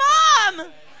 that's my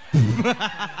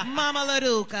mom! Mama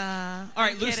LaDuca. All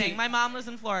right, I'm Lucy, kidding. My mom lives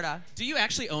in Florida. do you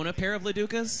actually own a pair of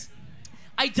LaDucas?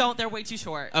 I don't. They're way too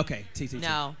short. Okay, TT.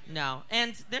 No.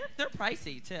 And they're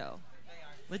pricey, too.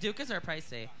 LaDucas are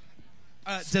pricey.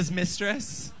 Does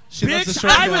Mistress? She loves a Bitch,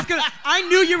 short I girl.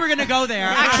 knew you were gonna go there.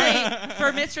 Actually,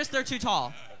 for Mistress, they're too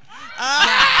tall.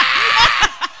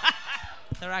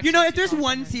 They're actually You know, if too there's tall for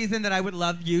one her. season that I would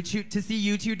love to see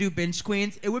you two do Binge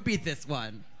Queens, it would be this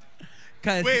one.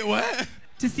 'Cause Wait, what?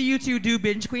 to see you two do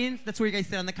Binge Queens. That's where you guys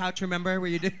sit on the couch, remember? Where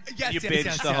you do. Yes, You yes, binged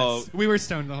yes, the yes. whole- We were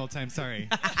stoned the whole time. Sorry.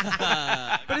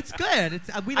 But it's good.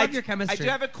 We love your chemistry. I do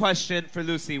have a question for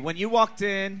Loosey. When you walked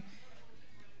in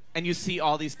and you see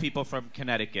all these people from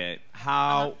Connecticut,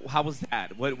 how was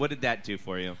that? What did that do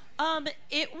for you?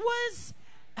 It was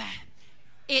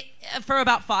for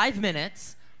about 5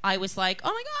 minutes. I was like, "Oh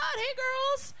my God, hey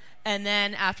girls!" And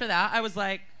then after that, I was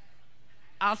like,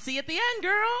 "I'll see you at the end,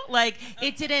 girl." Like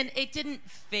it didn't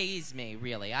faze me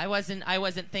really. I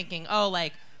wasn't thinking, "Oh,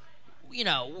 like, you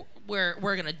know,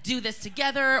 we're gonna do this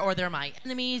together," or "they're my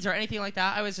enemies," or anything like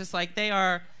that. I was just like, they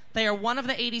are one of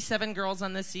the 87 girls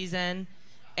on this season.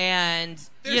 And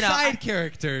They're side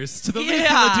characters to the Loosey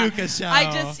yeah, LaDuca show. I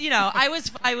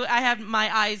just, I had my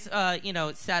eyes,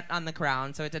 set on the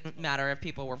crown, so it didn't matter if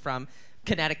people were from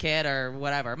Connecticut or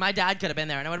whatever. My dad could have been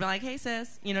there, and I would have been like, "Hey,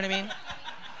 sis," you know what I mean?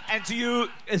 And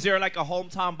is there like a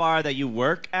hometown bar that you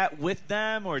work at with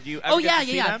them, or do you ever get to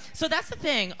see them? So that's the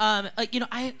thing.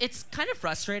 It's kind of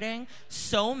frustrating.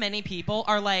 So many people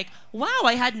are like, "Wow,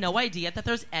 I had no idea that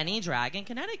there's any drag in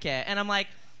Connecticut," and I'm like,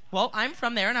 "Well, I'm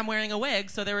from there and I'm wearing a wig,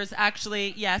 so there was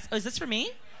actually, yes." Oh, is this for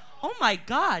me? Oh my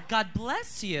God, God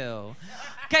bless you.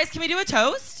 Guys, can we do a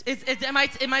toast? Am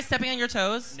I stepping on your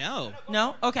toes? No.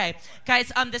 No? Okay.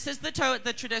 Guys, this is the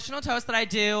traditional toast that I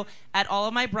do at all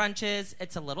of my brunches.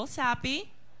 It's a little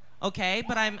sappy, okay,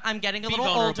 but I'm getting a Be little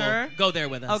vulnerable. older. Go there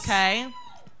with us. Okay.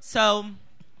 So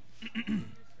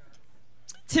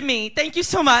to me, thank you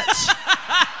so much.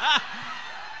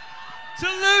 To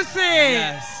Loosey!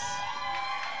 Yes.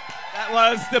 That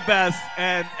was the best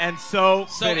and so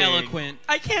fitting. eloquent.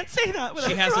 I can't say that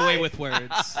without She has a crying. way with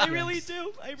words. I really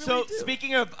do. I really So do.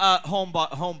 speaking of home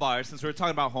bars, since we're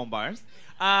talking about home bars,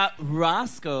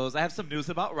 Roscoe's. I have some news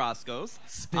about Roscoe's.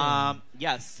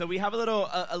 Yes. So we have a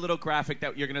little graphic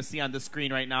that you're gonna see on the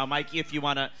screen right now, Mikey. If you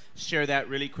want to share that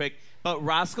really quick. But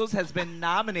Roscoe's has been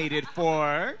nominated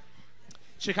for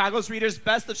Chicago's Readers'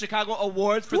 Best of Chicago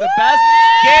Awards for the best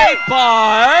gay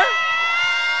bar.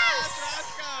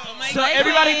 So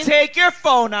everybody take your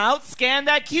phone out, scan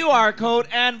that QR code,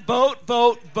 and vote,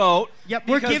 vote, vote. Yep,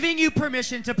 we're giving you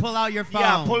permission to pull out your phone.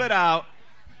 Yeah, pull it out.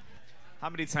 How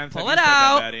many times Pull have it you said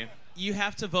out. that, Batty? You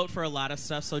have to vote for a lot of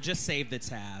stuff, so just save the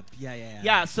tab. Yeah.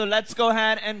 Yeah, so let's go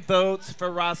ahead and vote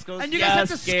for Roscoe's. And you guys have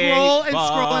to scroll and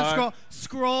scroll and scroll.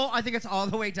 Scroll, I think it's all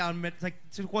the way down, like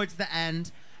towards the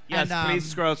end. Yes, and, please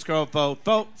scroll,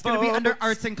 vote. It's going to be under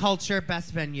Arts and Culture,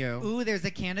 Best Venue. Ooh, there's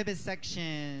a cannabis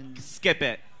section. Skip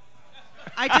it.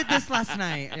 I did this last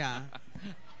night, yeah.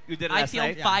 You did it I last feel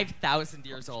night? 5,000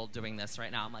 years old doing this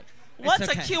right now. I'm like, what's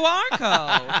okay. a QR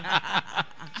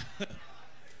code?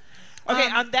 Okay,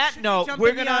 on that note, jump we're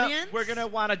in the gonna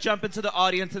audience? want to jump into the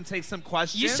audience and take some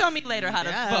questions. You show me later how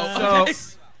to vote. So, okay?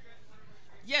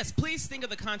 Yes, please think of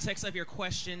the context of your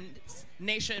question.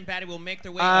 Naysha and Batty will make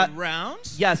their way around.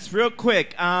 yes, real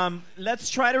quick. Let's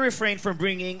try to refrain from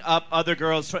bringing up other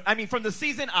girls. From the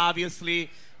season, obviously,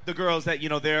 the girls that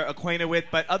they're acquainted with,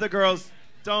 but other girls,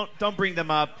 don't bring them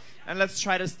up. And let's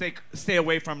try to stay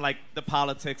away from like the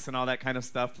politics and all that kind of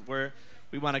stuff.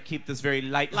 We want to keep this very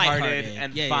lighthearted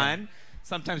and fun. Yeah.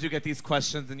 Sometimes you get these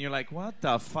questions and you're like, "What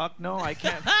the fuck? No, I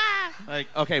can't."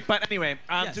 Okay, but anyway,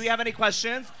 Yes. do we have any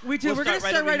questions? We do. We're going to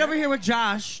start right over here with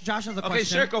Josh. Josh has a question. Okay,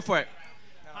 sure, go for it.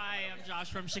 Hi, I'm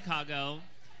Josh from Chicago.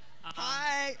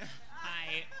 Hi.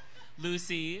 Hi.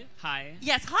 Loosey, hi.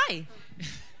 Yes, hi.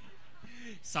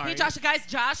 Sorry. Hey, Josh, guys.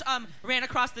 Josh ran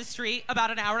across the street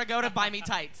about an hour ago to buy me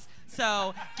tights.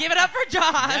 So give it up for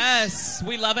Josh. Yes,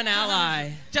 we love an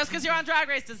ally. Just because you're on Drag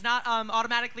Race does not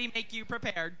automatically make you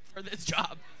prepared for this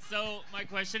job. So my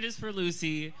question is for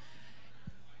Loosey.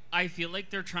 I feel like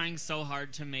they're trying so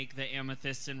hard to make the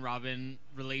Amethyst and Robin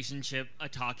relationship a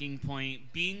talking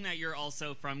point. Being that you're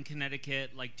also from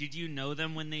Connecticut, like, did you know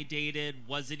them when they dated?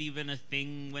 Was it even a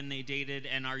thing when they dated?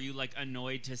 And are you, like,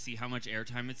 annoyed to see how much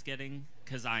airtime it's getting?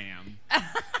 Because I am.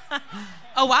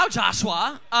 Oh, wow,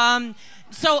 Joshua.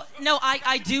 So, no,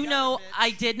 I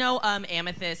did know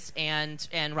Amethyst and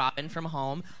Robin from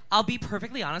home. I'll be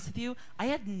perfectly honest with you. I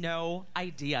had no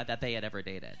idea that they had ever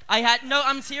dated.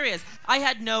 I'm serious. I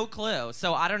had no clue.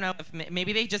 So I don't know if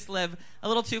maybe they just live a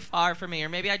little too far from me, or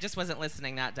maybe I just wasn't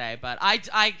listening that day. But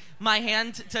my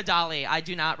hand to Dolly, I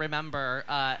do not remember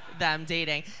them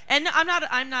dating. And I'm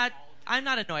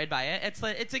not annoyed by it.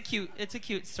 It's a cute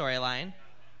storyline.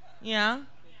 Yeah.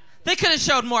 They could have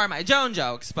showed more of my Joan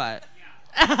jokes, but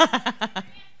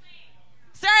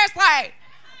seriously.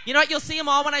 You know what? You'll see them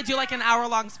all when I do like an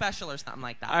hour-long special or something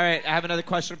like that. All right, I have another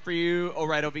question for you.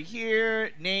 Right over here.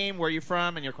 Name, where you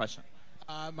from, and your question.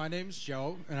 My name's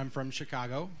Joe, and I'm from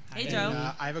Chicago. Hey, and,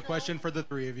 Joe. I have a question for the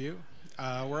three of you.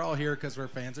 We're all here because we're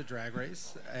fans of Drag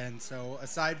Race. And so,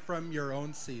 aside from your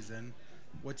own season,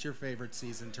 what's your favorite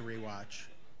season to rewatch?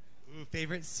 Ooh,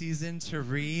 favorite season to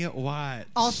rewatch?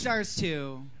 All Stars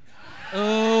 2.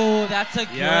 Oh, that's a good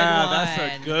one. Yeah,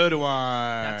 that's a good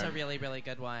one. That's a really, really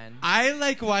good one. I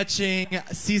like watching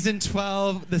season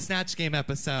 12, the Snatch Game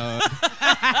episode.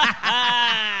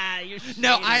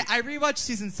 No, I rewatched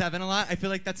season 7 a lot. I feel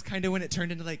like that's kind of when it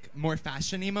turned into like more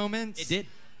fashion-y moments. It did.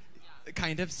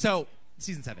 Kind of. So,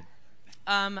 season 7.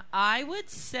 I would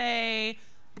say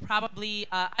probably,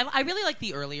 I really like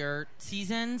the earlier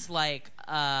seasons. Like,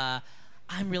 I'm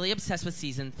really obsessed with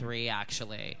season 3,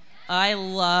 actually. I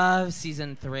love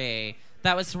season 3.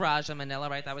 That was Raja Manila,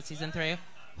 right? That was season 3?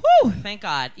 Whew, thank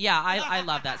God. Yeah, I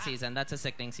love that season. That's a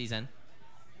sickening season.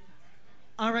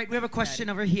 All right, we have a question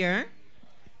over here.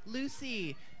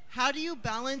 Loosey, how do you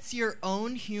balance your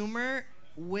own humor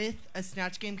with a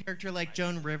Snatch Game character like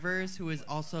Joan Rivers, who is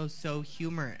also so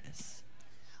humorous?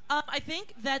 I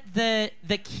think that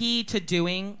the key to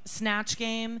doing Snatch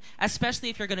Game, especially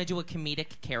if you're going to do a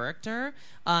comedic character,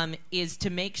 is to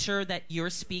make sure that you're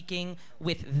speaking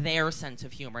with their sense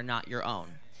of humor, not your own.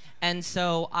 And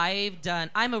so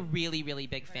I'm a really, really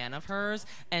big fan of hers,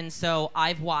 and so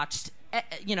I've watched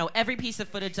every piece of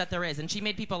footage that there is, and she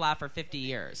made people laugh for 50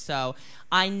 years. So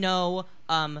I know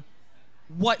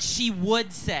what she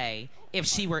would say if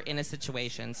she were in a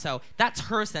situation. So that's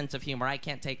her sense of humor. I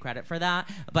can't take credit for that,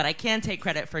 but I can take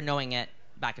credit for knowing it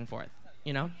back and forth,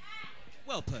 you know?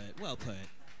 Well put, well put.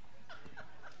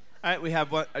 All right, we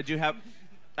have one. I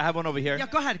have one over here. Yeah,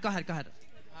 go ahead.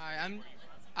 Hi,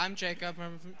 I'm Jacob.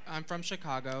 I'm from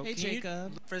Chicago. Hey,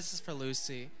 Jacob. This is for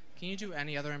Loosey. Can you do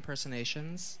any other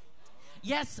impersonations?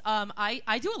 Yes,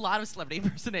 I do a lot of celebrity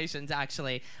impersonations,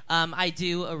 actually. I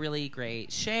do a really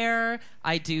great Cher.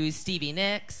 I do Stevie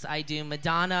Nicks. I do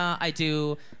Madonna. I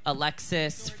do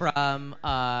Alexis from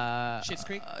Schitt's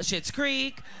Creek. Schitt's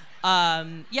Creek.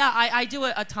 I do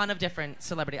a ton of different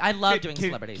celebrities. I love doing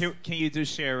celebrities. Can you do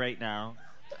Cher right now?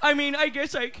 I mean, I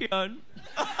guess I can.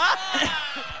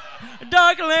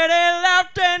 Dark lady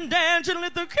laughed and danced and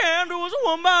lit the candles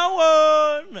one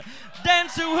by one.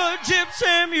 Danced to her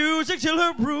gypsy music till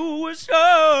her brew was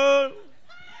done.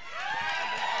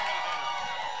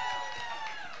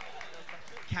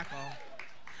 Cackle.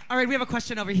 All right, we have a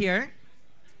question over here.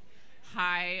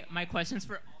 Hi, my question's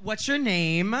for... What's your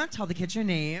name? Tell the kids your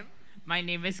name. My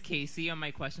name is Casey, and my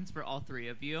question's for all three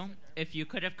of you. If you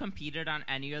could have competed on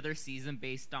any other season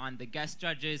based on the guest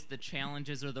judges, the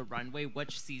challenges, or the runway,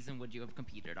 which season would you have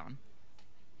competed on?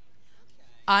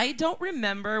 I don't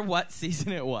remember what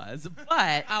season it was,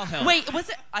 but... I'll help. Wait, was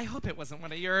it... I hope it wasn't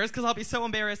one of yours, because I'll be so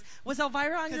embarrassed. Was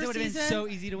Elvira on your season? Because it would have been so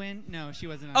easy to win. No, she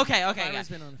wasn't on. Okay, yeah. Elvira's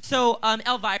been on. So,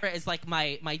 Elvira is like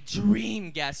my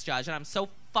dream guest judge, and I'm so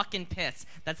fucking pissed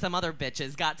that some other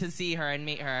bitches got to see her and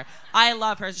meet her. I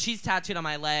love her. She's tattooed on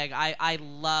my leg. I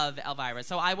love Elvira.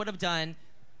 So I would have done...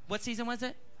 What season was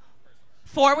it?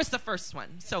 4 was the first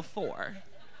one, so 4.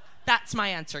 That's my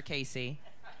answer, Casey.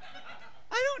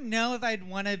 I don't know if I'd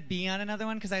want to be on another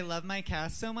one because I love my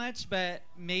cast so much, but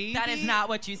maybe... That is not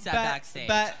what you said backstage.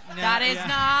 But no, that is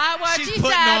not what She's she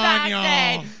putting said on,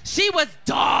 backstage. y'all. She was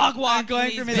dog walking going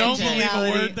these for Miss Don't bitches. believe a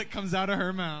Reality. word that comes out of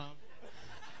her mouth.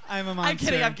 I'm a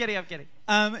monster. I'm kidding.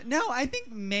 No, I think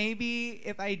maybe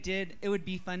if I did, it would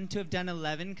be fun to have done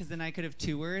 11 because then I could have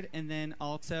toured, and then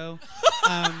also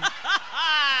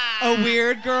a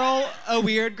weird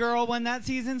girl won that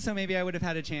season, so maybe I would have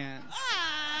had a chance.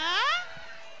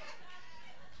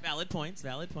 Valid points.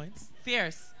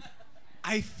 Fierce.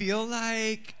 I feel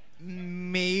like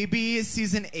maybe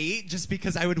season 8, just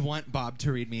because I would want Bob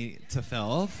to read me to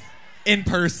filth in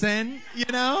person, you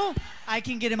know? I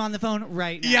can get him on the phone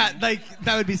right now. Yeah, like,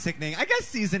 that would be sickening. I guess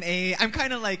season 8, I'm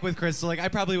kind of like with Crystal, like, I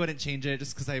probably wouldn't change it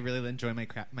just because I really enjoy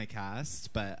my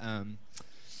cast, but,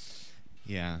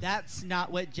 yeah. That's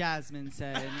not what Jasmine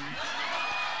said.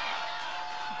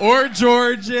 Or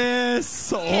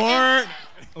Georges, or...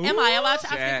 Am I allowed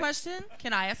to ask a question?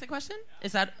 Can I ask a question?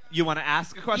 Is that... You want to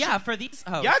ask a question? Yeah, for these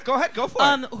hosts. Yeah, go ahead. Go for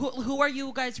it. Who are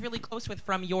you guys really close with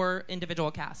from your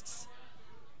individual casts?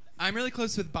 I'm really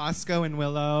close with Bosco and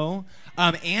Willow.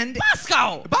 And...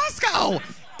 Bosco!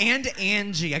 And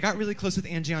Angie. I got really close with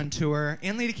Angie on tour.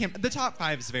 And Lady Kim. The top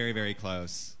 5 is very, very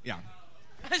close. Yeah.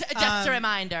 Just a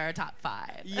reminder, top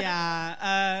 5.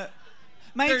 Yeah.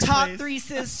 My Third top place. 3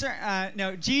 sister,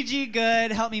 Gigi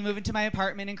Good helped me move into my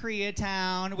apartment in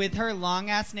Koreatown. With her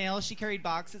long-ass nails, she carried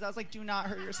boxes. I was like, do not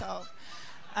hurt yourself.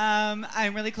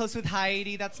 I'm really close with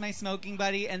Heidi. That's my smoking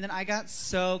buddy. And then I got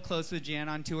so close with Jan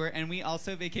on tour, and we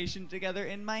also vacationed together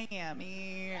in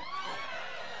Miami.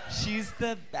 She's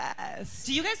the best.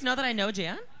 Do you guys know that I know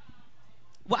Jan?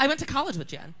 Well, I went to college with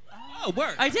Jan. Oh,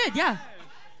 word. I did, yeah.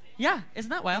 Yeah, isn't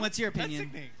that wild? What's your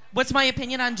opinion? What's my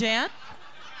opinion on Jan?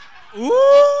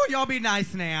 Ooh, y'all be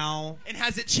nice now. And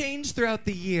has it changed throughout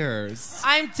the years?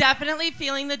 I'm definitely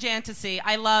feeling the Jantasy.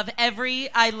 I love every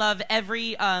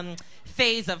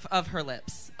phase of her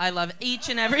lips. I love each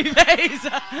and every phase.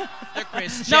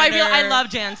 No, I love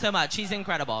Jan so much. She's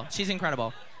incredible. She's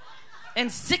incredible.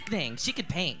 And sickening. She could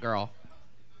paint, girl.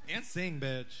 And sing,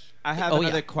 bitch. I have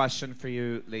another question for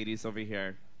you ladies over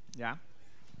here. Yeah?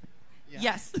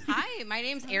 Yes. Hi, my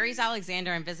name's Aries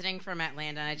Alexander. I'm visiting from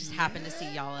Atlanta, and I just happened to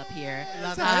see y'all up here.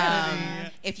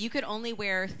 If you could only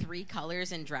wear 3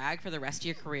 colors in drag for the rest of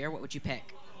your career, what would you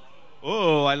pick?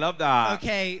 Oh, I love that.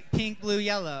 Okay, pink, blue,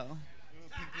 yellow.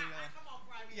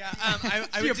 Yeah, I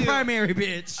You're would do primary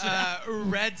bitch.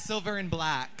 red, silver, and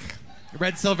black.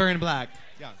 Red, silver, and black.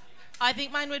 Yeah. I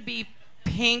think mine would be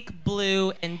pink,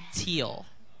 blue, and teal.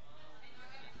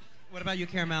 What about you,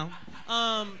 Caramel?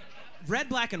 Red,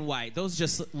 black, and white. Those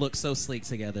just look so sleek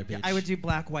together, bitch. I would do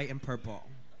black, white, and purple.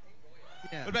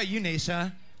 What about you,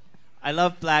 Naysha? I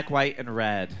love black, white, and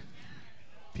red.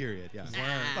 Period, yeah.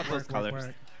 Love those colors.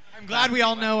 I'm glad we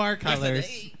all know our colors.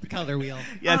 The color wheel.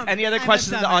 Yes, any other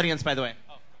questions in the audience, by the way?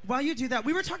 While you do that,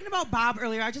 we were talking about Bob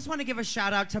earlier. I just want to give a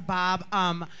shout out to Bob,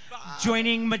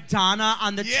 joining Madonna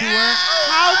on the tour.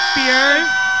 How fierce!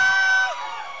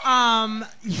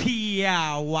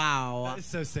 Yeah, wow. That is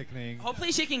so sickening.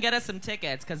 Hopefully she can get us some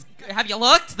tickets, because have you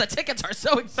looked? The tickets are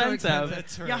so expensive.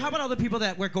 That's right. Yeah, how about all the people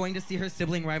that were going to see her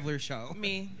sibling rivalry show?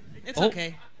 Me. It's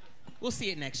okay. We'll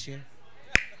see it next year.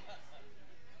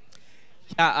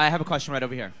 Yeah, I have a question right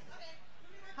over here.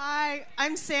 Hi,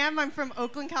 I'm Sam. I'm from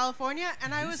Oakland, California,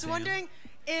 and I was wondering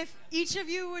if each of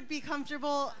you would be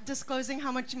comfortable disclosing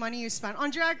how much money you spent on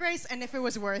Drag Race and if it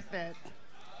was worth it.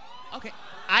 Okay.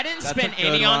 I didn't That's spend a good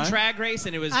any on one. Drag Race,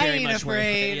 and it was I very ain't much worth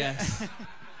afraid. it. Yes.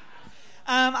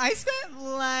 I spent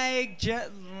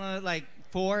like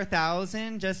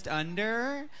 4,000, just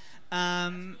under,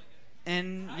 and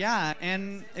yeah,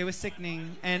 and it was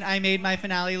sickening. And I made my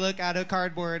finale look out of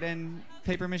cardboard and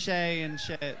paper mache and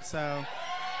shit. So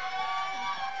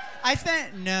I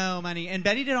spent no money, and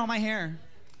Betty did all my hair.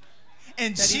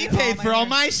 And Betty she did paid for all hair.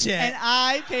 my shit. And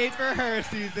I paid for her,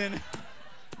 Susan.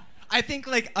 I think,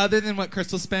 like, other than what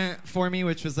Crystal spent for me,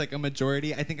 which was like a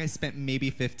majority, I think I spent maybe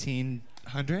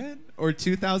 1,500 or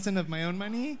 2,000 of my own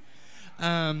money.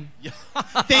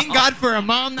 Thank God for a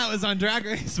mom that was on Drag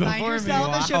Race before Find me.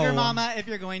 yourself a sugar mama if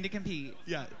you're going to compete.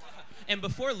 Yeah. And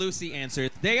before Loosey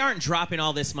answered, they aren't dropping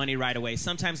all this money right away.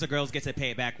 Sometimes the girls get to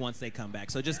pay it back once they come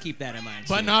back. So just keep that in mind.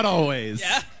 But too. not always.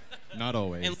 Yeah. Not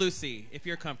always. And Loosey, if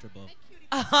you're comfortable.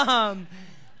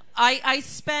 I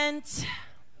spent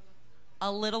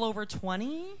a little over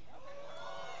 20.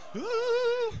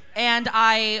 And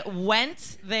I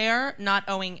went there not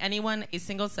owing anyone a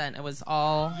single cent. It was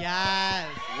all Work.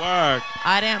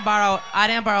 I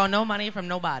didn't borrow no money from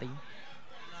nobody.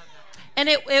 And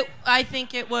I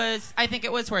think it was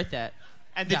worth it.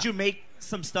 And did you make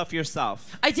some stuff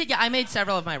yourself? I did, yeah. I made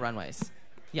several of my runways.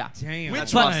 Yeah. Damn.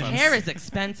 Which But ones? hair is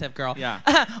expensive, girl. Yeah.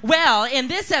 Well, in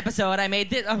this episode,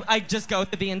 I just go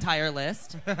through the entire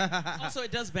list. Also,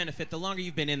 it does benefit. The longer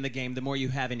you've been in the game, the more you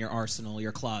have in your arsenal,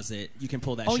 your closet. You can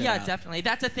pull that Oh, shit yeah, out. definitely.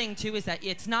 That's the thing, too, is that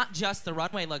it's not just the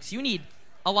runway looks. You need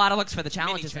a lot of looks for the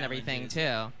challenges and everything,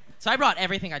 too. So I brought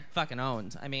everything I fucking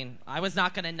owned. I mean, I was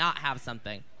not going to not have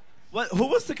something. Who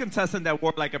was the contestant that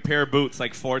wore like a pair of boots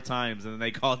like 4 times and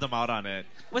they called them out on it?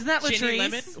 Wasn't that Ginny Latrice?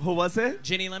 Lemon? Who was it?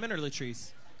 Ginny Lemon or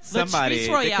Latrice? Somebody. Latrice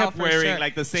Royale, they kept for wearing sure.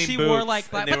 like the same she boots. wore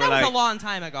like black, and they but were that was like, a long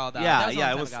time ago, though. Yeah, That was a long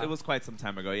yeah, time ago. it was quite some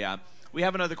time ago. Yeah, we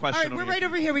have another question. All right, we're right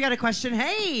over here. We got a question.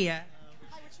 Hey.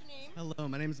 Hello,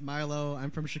 my name is Milo. I'm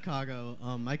from Chicago.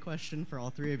 My question for all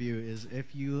 3 of you is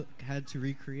if you had to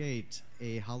recreate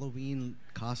a Halloween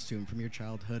costume from your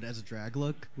childhood as a drag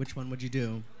look, which one would you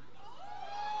do?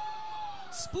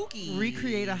 Spooky.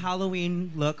 Recreate a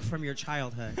Halloween look from your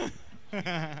childhood.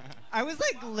 I was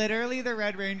like literally the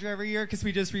Red Ranger every year because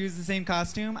we just reused the same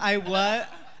costume. I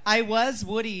was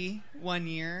Woody one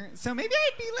year, so maybe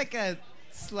I'd be like a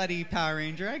slutty Power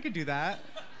Ranger. I could do that.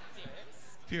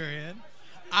 Period.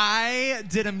 I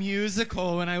did a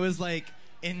musical when I was like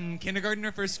in kindergarten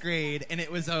or 1st grade, and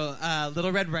it was a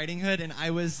Little Red Riding Hood, and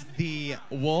I was the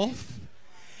wolf.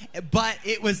 But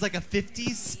it was like a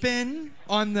 50s spin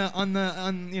on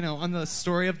the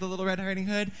story of the Little Red Riding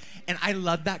Hood, and I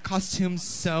loved that costume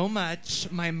so much.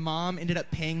 My mom ended up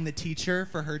paying the teacher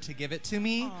for her to give it to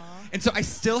me, and so I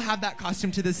still have that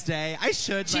costume to this day. I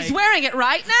should. She's wearing it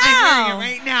right now. I'm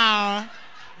wearing it right now.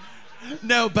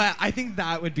 No, but I think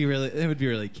that would be really. It would be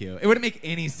really cute. It wouldn't make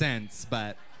any sense,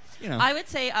 but you know. I would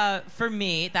say for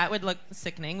me that would look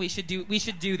sickening. We should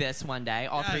do this one day,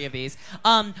 all three of these.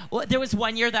 Well, there was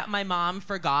one year that my mom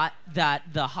forgot that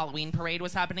the Halloween parade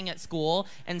was happening at school,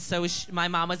 and so my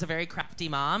mom was a very crafty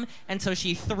mom, and so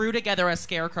she threw together a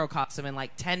scarecrow costume in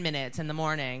like 10 minutes in the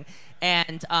morning,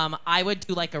 and I would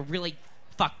do like a really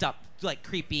fucked up, like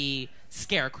creepy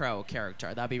scarecrow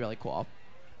character. That'd be really cool.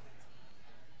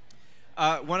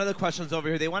 One of the questions over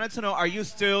here, they wanted to know, are you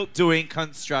still doing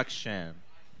construction?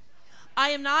 I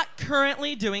am not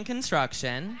currently doing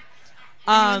construction.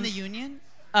 Were you in the union?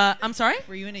 I'm sorry?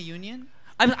 Were you in a union?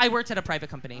 I worked at a private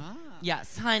company.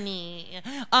 Yes, honey.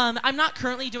 I'm not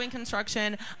currently doing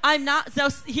construction. I'm not. So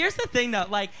here's the thing, though.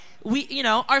 Like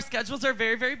our schedules are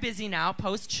very, very busy now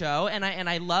post show, and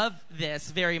I love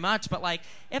this very much. But like,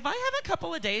 if I have a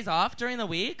couple of days off during the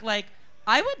week, like,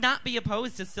 I would not be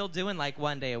opposed to still doing like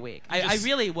one day a week. I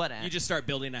really wouldn't. You just start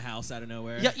building a house out of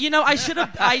nowhere. Yeah, I should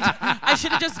have. I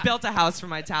should have just built a house for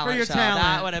my talent For your show. talent.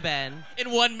 That would have been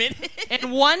in 1 minute. In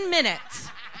 1 minute.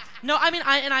 No, I mean,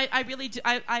 I really do.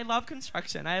 I love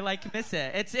construction. I like miss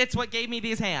it. It's what gave me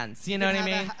these hands. You know what I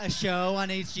mean? A show on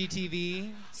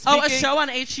HGTV. A show on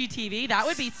HGTV? That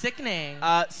would be sickening.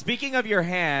 Speaking of your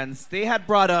hands, they had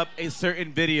brought up a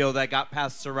certain video that got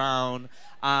passed around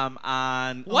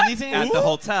on What? at the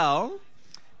hotel.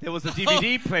 There was a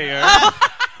DVD player.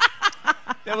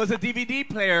 There was a DVD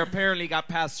player apparently got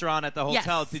passed around at the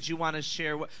hotel. Yes. Did you want to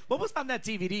share what was on that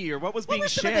DVD or what was being What were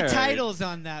some shared? of the titles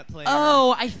on that player?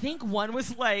 Oh, I think one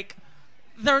was like,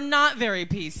 they're not very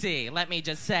PC, let me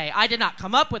just say. I did not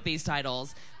come up with these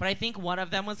titles, but I think one of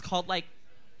them was called like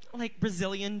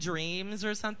Brazilian Dreams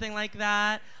or something like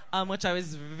that, which I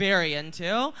was very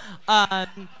into. I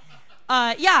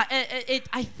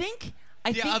think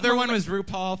The other one was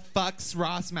RuPaul fucks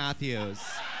Ross Matthews.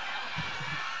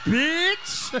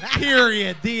 Bitch.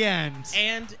 Period. The end.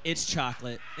 And it's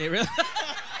chocolate. It really.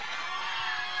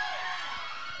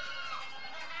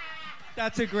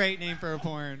 That's a great name for a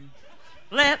porn.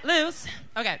 Let loose.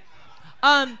 Okay.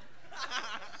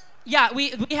 Yeah,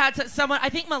 we had someone. I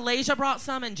think Malaysia brought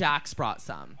some and Jax brought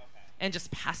some, and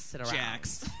just passed it around.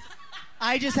 Jax.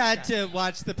 I just had to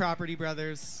watch the Property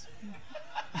Brothers,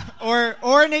 or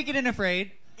Naked and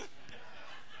Afraid.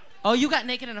 Oh, you got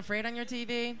Naked and Afraid on your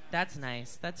TV? That's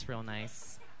nice. That's real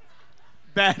nice.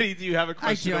 Batty, do you have a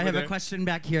question? I have a question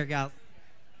back here, gal.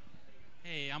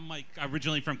 Hey, I'm Mike,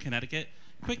 originally from Connecticut.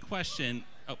 Quick question.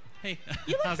 Oh, hey.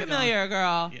 You look How's it familiar, going?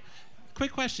 girl. Yeah.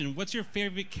 Quick question. What's your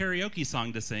favorite karaoke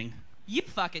song to sing? You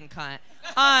fucking cunt.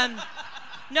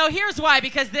 No, here's why.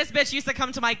 Because this bitch used to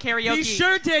come to my karaoke. He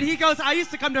sure did. He goes, I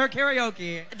used to come to her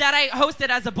karaoke. That I hosted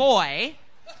as a boy.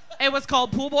 It was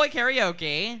called Pool Boy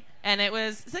Karaoke. And it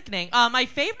was sickening. My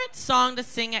favorite song to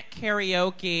sing at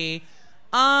karaoke,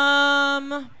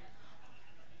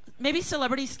 maybe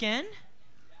Celebrity Skin.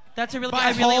 That's a really.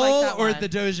 I really like that or one. the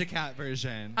Doja Cat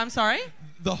version? I'm sorry?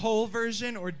 The whole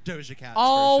version or Doja Cat's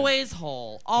Always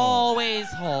whole. Always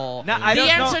whole. Now, I the don't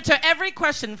answer know- to every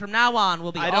question from now on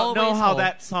will be I always don't know how whole.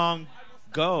 that song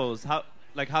goes. How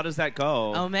does that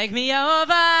go? Oh, make me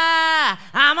over.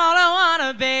 I'm all I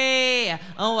wanna be. A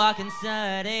walking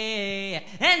study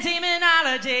and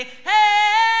demonology.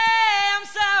 Hey, I'm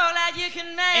so glad you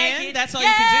can make it. And that's all yeah,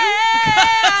 you can do?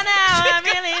 now I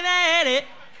really made it.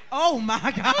 Oh my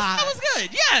God. That was good.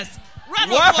 Yes.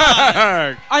 Round of Word.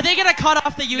 applause. Are they gonna cut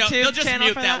off the No, YouTube they'll just channel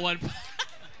mute for that one.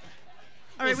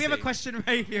 All right, we have a see. question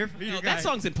right here for you No, guys. that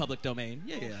song's in public domain.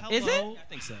 Yeah. Is it? I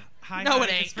think so. Hi, No, guys.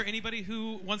 it ain't. It's for anybody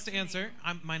who wants to answer.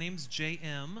 My name's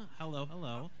JM.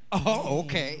 Hello. Oh,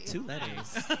 okay. 2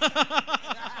 letters.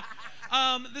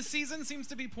 The season seems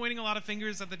to be pointing a lot of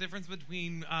fingers at the difference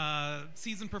between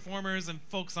season performers and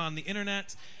folks on the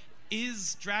internet.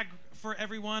 Is drag for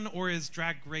everyone or is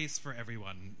drag race for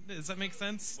everyone? Does that make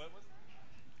sense?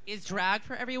 Is drag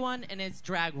for everyone and is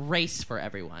drag race for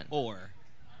everyone? Or.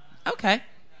 Okay.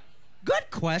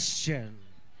 Good question.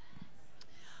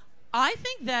 I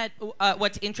think that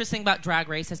what's interesting about Drag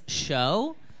Race as a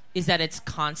show is that it's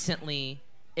constantly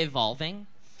evolving.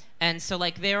 And so,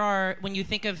 like, there are, when you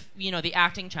think of, the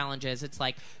acting challenges, it's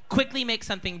like, quickly make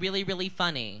something really, really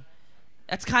funny.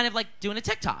 That's kind of like doing a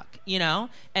TikTok,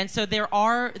 And so there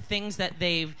are things that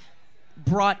they've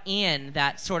brought in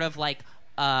that sort of, like,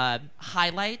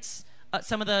 highlights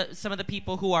some of the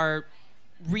people who are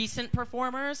recent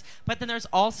performers, but then there's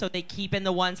also, they keep in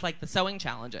the ones like the sewing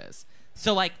challenges.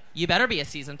 So, like, you better be a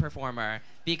seasoned performer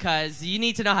because you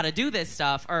need to know how to do this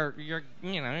stuff or you're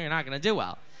not going to do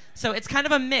well. So it's kind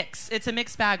of a mix. It's a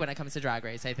mixed bag when it comes to Drag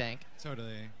Race, I think.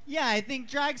 Totally. Yeah, I think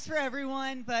drag's for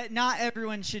everyone, but not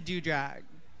everyone should do drag.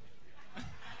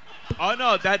 Oh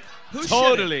no, that Who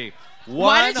totally.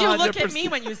 Why did you look at me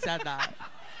when you said that?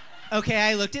 Okay,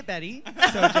 I looked at Betty,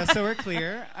 so just so we're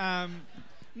clear.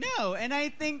 No, and I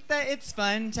think that it's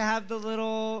fun to have the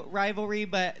little rivalry,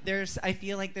 but I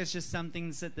feel like there's just some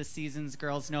things that the season's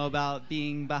girls know about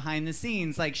being behind the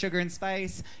scenes, like Sugar and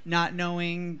Spice, not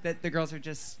knowing that the girls are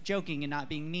just joking and not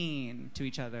being mean to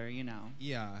each other, you know.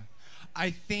 Yeah.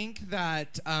 I think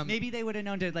that maybe they would have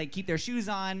known to like keep their shoes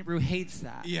on. Rue hates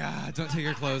that. Yeah, don't take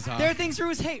your clothes off. There are things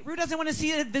Rue's hate. Rue doesn't want to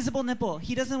see a visible nipple.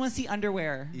 He doesn't want to see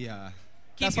underwear. Yeah.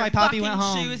 That's Keep your why Poppy fucking went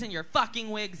home. shoes and your fucking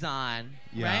wigs on.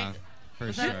 Yeah, right? for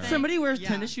Is sure. that a thing? Somebody wears Yeah.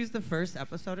 tennis shoes the first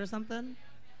episode or something.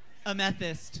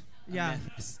 Amethyst. Yeah.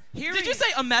 Did you say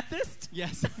amethyst?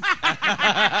 Yes.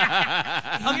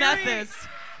 Amethyst.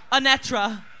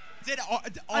 Anetra. Did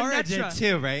Aura did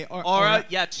too, right? Aura,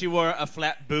 yeah, she wore a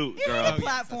flat boot, It girl. had a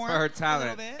platform, That's for her a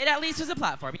talent. It at least was a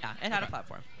platform. Yeah, it had a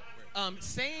platform.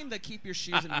 Saying that keep your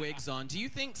shoes and wigs on, do you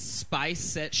think Spice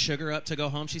set Sugar up to go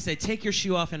home? She said, take your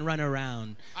shoe off and run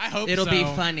around. I hope It'll be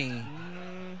so. funny.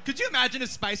 Could you imagine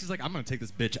if Spice was like, I'm going to take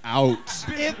this bitch out?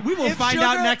 We will find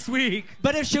out next week.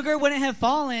 But if Sugar wouldn't have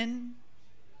fallen,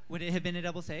 would it have been a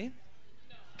double save?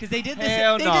 Because they did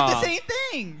Hell they no. did the same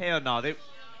thing. Hell no.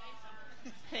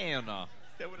 Hell no.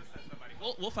 They would have said somebody.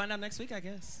 We'll find out next week, I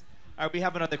guess. All right, we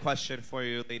have another question for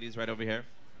you, ladies, right over here.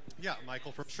 Yeah,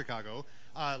 Michael from Chicago.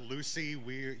 Loosey,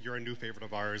 you're a new favorite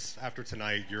of ours. After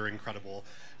tonight, you're incredible.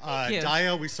 Thank you.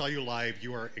 Daya, we saw you live.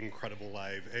 You are incredible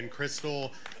live. And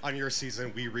Crystal, on your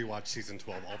season, we rewatch season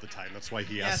 12 all the time. That's why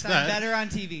he asked Yes, that. I'm better on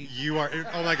TV. You are,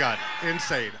 oh my God,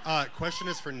 insane. Question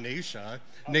is for Naysha.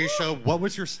 Naysha, what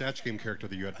was your Snatch Game character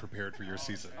that you had prepared for your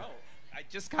season? I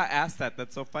just got asked that.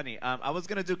 That's so funny. I was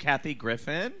going to do Kathy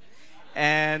Griffin,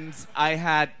 and I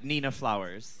had Nina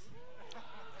Flowers.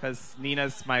 Because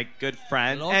Nina's my good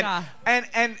friend. Loca. And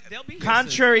They'll be here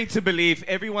contrary to belief,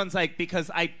 everyone's like, because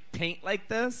I paint like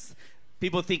this,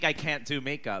 people think I can't do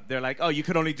makeup. They're like, oh, you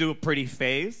could only do a pretty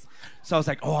face. So I was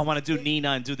like, oh, I want to do Nina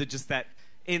and do just that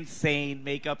insane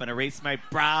makeup and erase my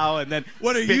brow and then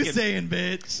What are speak you in- saying,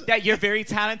 bitch? That you're very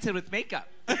talented with makeup.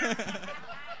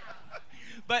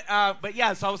 But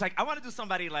yeah, so I was like, I want to do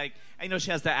somebody like, I know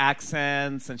she has the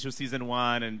accents and she was season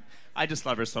 1 and I just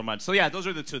love her so much. So yeah, those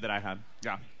are the two that I had.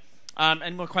 Yeah.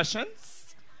 Any more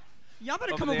questions? Y'all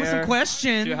better Over come up with there. some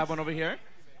questions. Do you have one over here?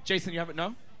 Jason, you have it?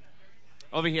 No?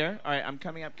 Over here? All right, I'm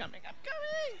coming.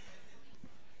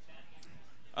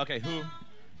 Okay, who?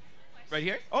 Right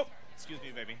here? Oh, excuse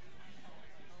me, baby.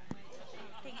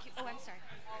 Thank you. Oh, I'm sorry.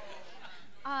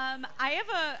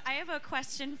 I have a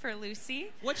question for Loosey.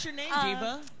 What's your name,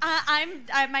 Diva?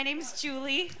 My name's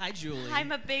Julie. Hi, Julie.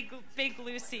 I'm a big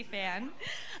Loosey fan.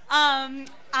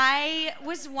 I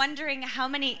was wondering how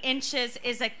many inches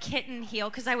is a kitten heel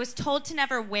because I was told to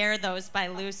never wear those by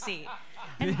Loosey.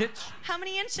 How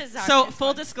many inches are? So, this full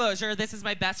one? disclosure, this is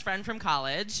my best friend from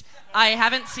college. I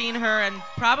haven't seen her in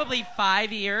probably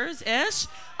 5 years-ish.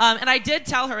 And I did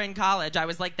tell her in college, I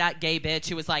was like that gay bitch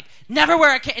who was like, never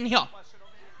wear a kitten heel.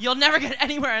 You'll never get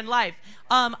anywhere in life.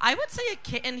 I would say a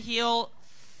kitten heel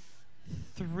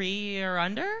 3 or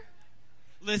under.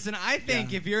 Listen, I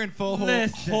think if you're in full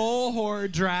Listen. whole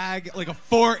whore drag, like a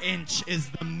 4-inch is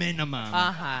the minimum.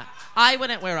 Uh-huh. I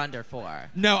wouldn't wear under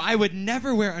 4. No, I would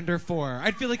never wear under 4.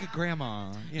 I'd feel like a grandma.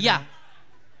 You Yeah. know?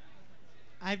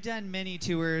 I've done many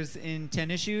tours in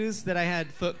tennis shoes that I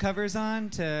had foot covers on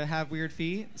to have weird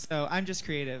feet, so I'm just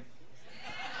creative.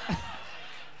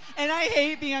 And I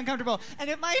hate being uncomfortable. And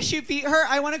if my shoe feet hurt,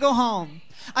 I want to go home.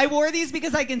 I wore these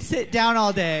because I can sit down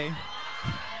all day.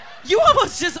 You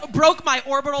almost just broke my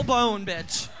orbital bone,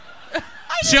 bitch.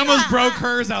 She almost broke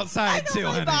hers outside too,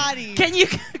 honey. Body. Can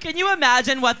you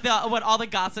imagine what all the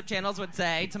gossip channels would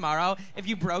say tomorrow if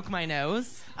you broke my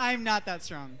nose? I'm not that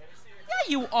strong.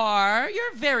 Yeah, you are.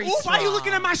 You're very strong. Why are you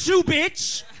looking at my shoe,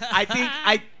 bitch?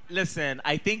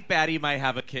 I think Batty might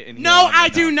have a kitten heel. No, on I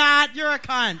right do now. not. You're a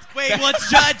cunt. Wait, let's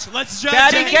judge. Let's judge.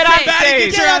 Batty, get on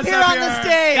stage. Get up here on the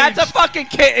stage. That's a fucking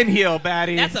kitten heel,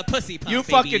 Batty. That's a pussy puff, You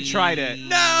baby. fucking tried it.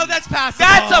 No, that's passable.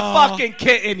 That's a fucking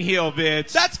kitten heel,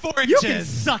 bitch. That's 4 You inches. can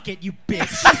suck it, you bitch.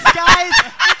 It's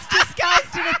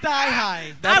disguised in a thigh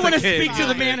high. That's I want to a kitten speak to heel,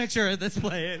 the bitch. manager of this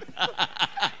place.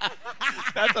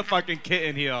 That's a fucking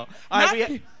kitten heel. All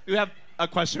right, we have a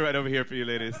question right over here for you,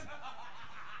 ladies.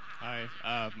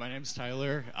 Hi, my name's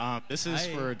Tyler. This is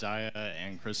Hi. for Daya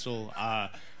and Crystal. I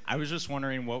was just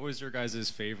wondering, what was your guys'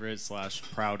 favorite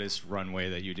 / proudest runway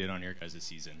that you did on your guys'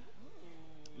 season?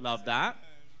 Love that.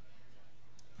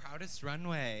 Proudest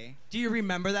runway. Do you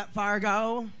remember that,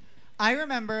 Fargo? I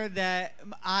remember that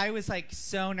I was like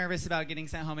so nervous about getting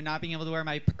sent home and not being able to wear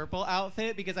my purple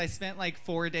outfit because I spent like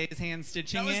 4 days hand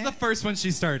stitching That was it. the first one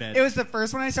she started. It was the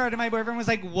first one I started. My boyfriend was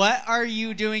like, "What are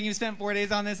you doing? You spent 4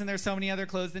 days on this, and there's so many other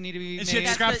clothes that need to be And made." she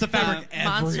had scraps of fabric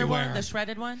monster one, everywhere. the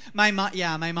shredded one. My mom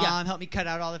Yeah. helped me cut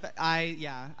out all the.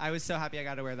 I was so happy I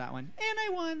got to wear that one, and I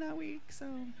won that week. So.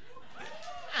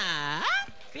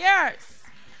 Fierce.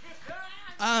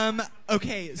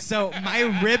 Okay, so my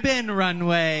ribbon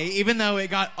runway, even though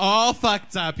it got all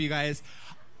fucked up, you guys,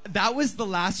 that was the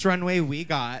last runway we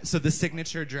got. So the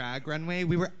signature drag runway,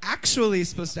 we were actually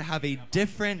supposed to have a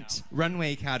different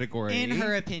runway category. In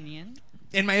her opinion.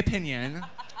 In my opinion.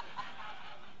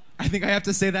 I think I have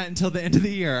to say that until the end of the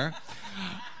year.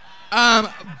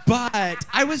 But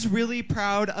I was really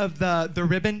proud of the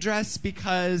ribbon dress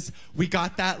because we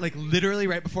got that like literally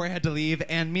right before I had to leave,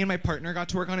 and me and my partner got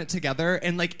to work on it together.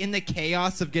 And like in the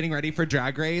chaos of getting ready for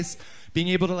Drag Race, being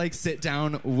able to like sit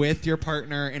down with your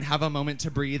partner and have a moment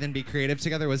to breathe and be creative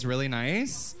together was really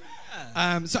nice.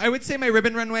 So I would say my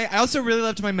ribbon runway. I also really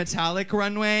loved my metallic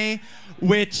runway,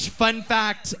 which, fun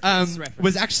fact,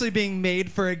 was actually being made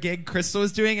for a gig Crystal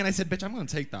was doing, and I said, "Bitch, I'm gonna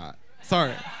take that.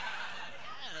 Sorry."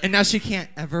 And now she can't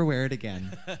ever wear it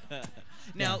again.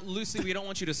 Now, Loosey, we don't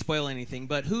want you to spoil anything,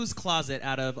 but whose closet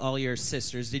out of all your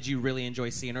sisters did you really enjoy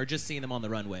seeing, or just seeing them on the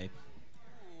runway?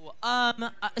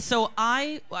 So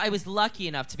I was lucky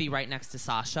enough to be right next to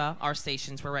Sasha. Our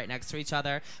stations were right next to each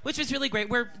other, which was really great.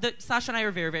 Sasha and I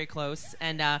were very, very close,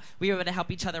 and we were able to help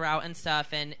each other out and stuff.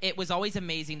 And it was always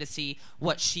amazing to see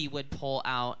what she would pull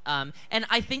out. And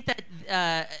I think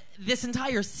that this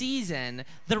entire season,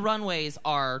 the runways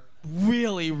are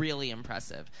really, really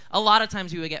impressive. A lot of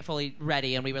times we would get fully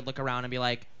ready, and we would look around and be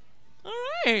like, "All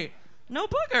right, no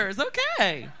boogers,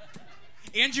 okay."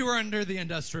 And you were under the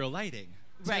industrial lighting.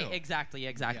 Right, exactly.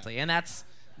 And that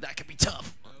could be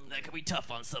tough. That could be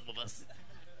tough on some of us. All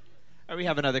right, we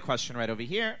have another question right over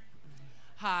here.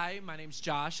 Hi, my name's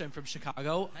Josh. I'm from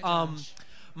Chicago. Hi, Josh.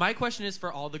 My question is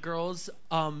for all the girls.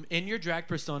 In your drag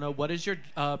persona, what is your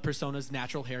persona's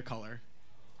natural hair color?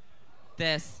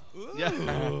 This.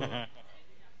 Yeah.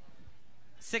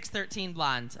 613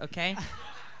 blonde, okay?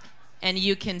 And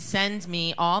you can send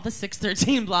me all the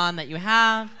 613 blonde that you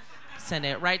have. Send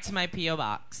it right to my P.O.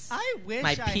 box. I wish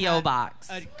my I P.O. had box.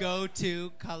 a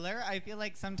go-to color. I feel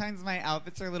like sometimes my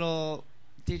outfits are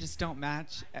they just don't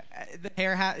match. The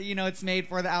hair, it's made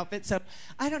for the outfit. So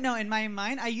I don't know. In my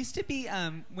mind, I used to be,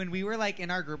 when we were like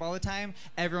in our group all the time,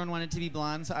 everyone wanted to be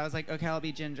blonde. So I was like, okay, I'll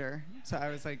be ginger. So I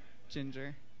was like,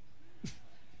 ginger.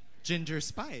 Ginger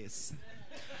spice.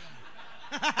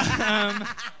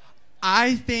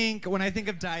 I think, when I think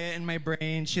of Daya in my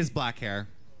brain, she has black hair.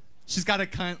 She's got a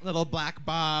cunt little black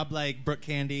bob, like Brooke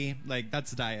Candy. Like,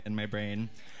 that's Daya in my brain.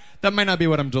 That might not be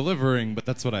what I'm delivering, but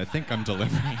that's what I think I'm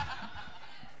delivering.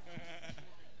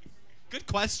 Good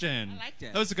question. I liked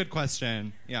it. That was a good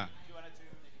question. Yeah.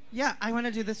 Yeah, I want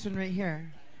to do this one right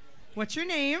here. What's your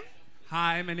name?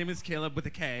 Hi, my name is Caleb with a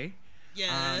K.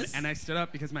 Yes. And I stood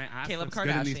up because my ass Caleb looks good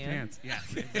in these Kardashian. pants. Yeah.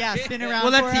 Yeah, spin around.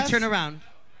 Well, let's for see. us. Turn around.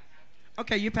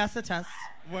 Okay, you passed the test.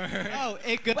 Oh,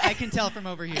 I can tell from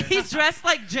over here. He's dressed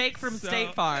like Jake from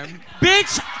State Farm.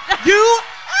 Bitch, you...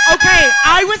 Okay,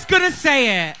 I was going to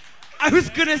say it.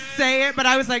 But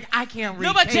I was like, I can't read.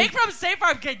 No, but Jake from State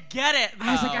Farm can get it,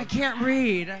 I was like, though. I can't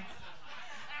read.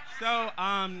 So,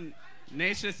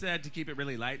 Naysha said to keep it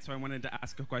really light, so I wanted to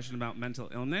ask a question about mental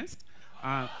illness.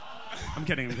 I'm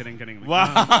kidding.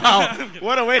 Wow.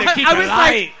 What a way to keep I it was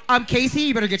light. like, Casey,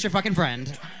 you better get your fucking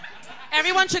friend.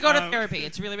 Everyone should go to therapy.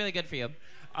 It's really, really good for you.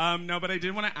 No, but I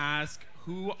did want to ask,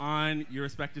 who on your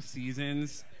respective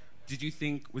seasons did you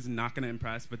think was not going to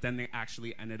impress, but then they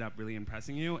actually ended up really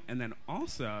impressing you? And then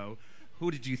also, who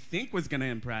did you think was going to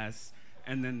impress,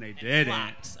 and then they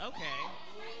didn't? Okay.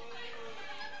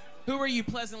 Who were you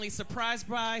pleasantly surprised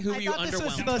by? Who were I you thought underwhelmed this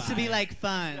was supposed to by? be like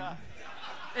fun.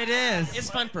 It is. It's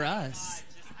fun for us.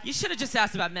 You should have just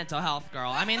asked about mental health,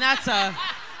 girl. I mean, that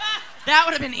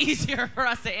would have been easier for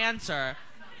us to answer.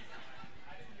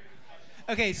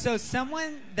 Okay, so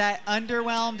someone that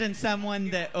underwhelmed and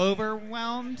someone that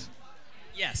overwhelmed.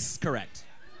 Yes, correct.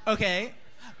 Okay.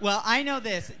 Well, I know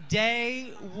this.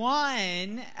 Day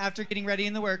one, after getting ready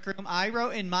in the workroom, I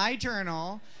wrote in my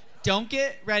journal, don't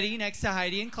get ready next to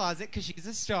Heidi in closet because she's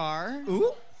a star.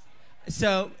 Ooh.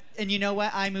 So, and you know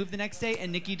what? I moved the next day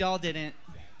and Nikki Doll didn't.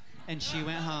 And she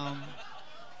went home.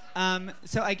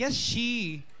 So I guess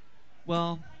she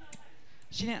didn't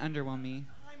underwhelm me.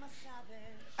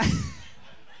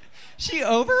 She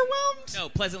overwhelmed? No,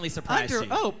 pleasantly surprised you.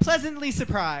 Oh, pleasantly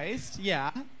surprised.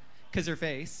 Yeah. Because her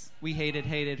face. We hated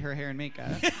her hair and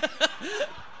makeup.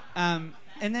 And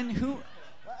then who?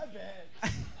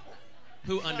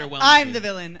 Who underwhelmed I'm you? the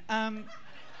villain.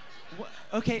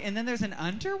 Okay, and then there's an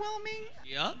underwhelming.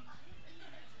 Yup.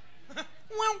 I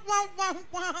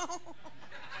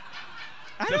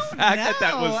The don't fact know. that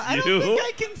that was I you. don't think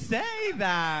I can say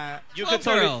that. You could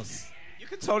totally. You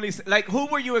could totally like. Who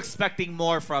were you expecting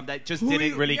more from that just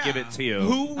didn't really give it to you?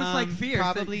 Who was like fierce?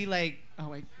 Probably like. Oh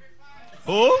wait.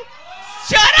 Who?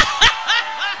 Shut up,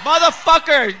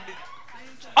 motherfucker!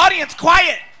 Audience,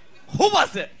 quiet. Who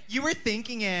was it? You were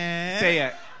thinking it. Say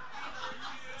it.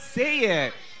 Say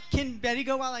it. Can Betty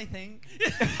go while I think?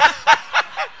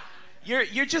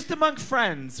 You're just among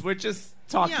friends. We're just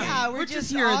talking. Yeah, we're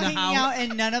just here all in the hanging house. out,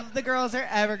 and none of the girls are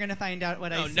ever gonna find out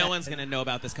what I No, said. no one's gonna know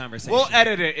about this conversation. We'll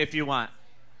edit it if you want.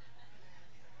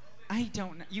 I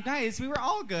don't know. You guys, we were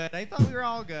all good. I thought we were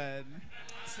all good.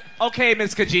 Okay,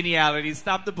 Miss Congeniality,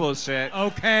 stop the bullshit.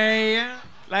 Okay.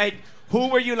 Like, who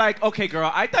were you like, okay, girl,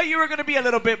 I thought you were going to be a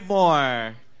little bit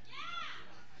more.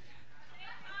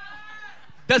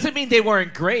 Doesn't mean they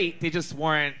weren't great. They just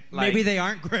weren't, like... Maybe they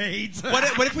aren't great. What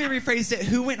if we rephrased it?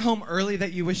 Who went home early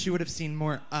that you wish you would have seen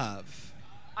more of?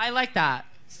 I like that.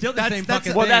 Still the same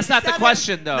fucking Well, thing. that's not the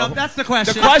question, though. No, that's the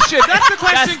question. The question. That's the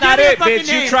question. That's not Give me a it, fucking bitch.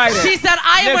 name. You tried it. She said,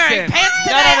 I am wearing Listen. pants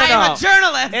today. No. I am a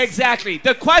journalist. Exactly.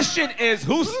 The question is,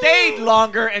 who stayed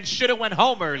longer and should have went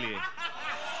home early?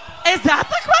 Is that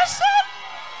the question?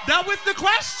 That was the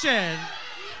question.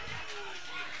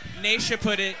 Naysha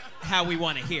put it how we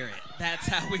want to hear it. That's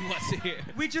how we want to hear it.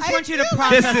 We just want you to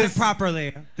process it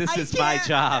properly. This is my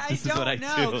job. This is what I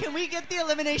No, do. can we get the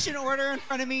elimination order in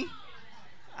front of me?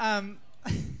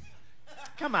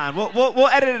 Come on, we'll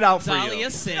edit it out for you.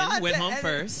 Dahlia Sin went home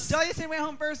first. Dahlia Sin went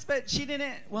home first, but she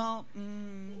didn't. Well,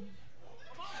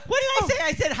 what did I say?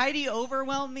 I said Heidi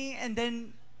overwhelmed me, and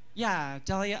then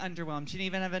Dahlia underwhelmed. She didn't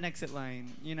even have an exit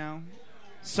line, you know.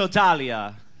 So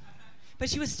Dahlia.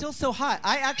 But she was still so hot.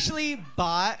 I actually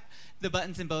bought the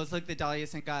buttons and bows look that Dahlia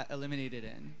Sin got eliminated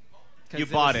in. You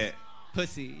bought it.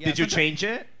 Pussy. Yeah, Did you change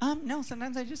it? No.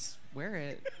 Sometimes I just wear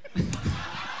it.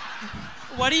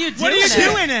 What are you doing? What are you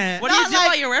doing it? What do you do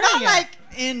while you're wearing not it? like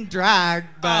in drag,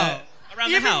 but Around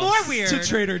Even the house. more weird. To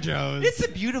Trader Joe's. it's a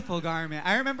beautiful garment.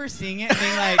 I remember seeing it and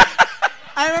being like,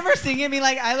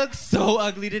 I look so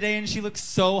ugly today, and she looks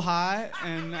so hot,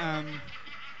 and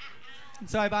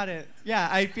so I bought it. Yeah,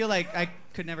 I feel like I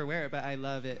could never wear it, but I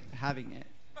love it having it.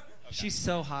 She's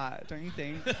so hot, don't you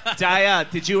think? Daya,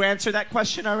 did you answer that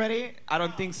question already? I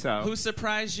don't think so. Who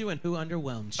surprised you and who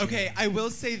underwhelmed you? Okay, I will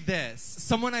say this.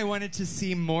 Someone I wanted to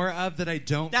see more of that I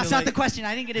don't That's feel not the like... question.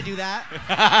 I didn't get to do that.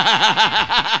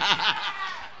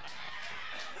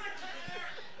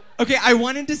 Okay, I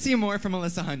wanted to see more from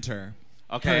Alyssa Hunter.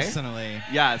 Okay. Personally.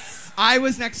 Yes. I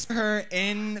was next to her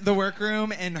in the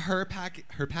workroom, and her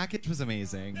package was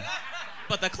amazing.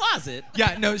 But the closet.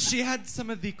 Yeah, no, she had some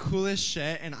of the coolest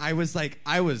shit, and I was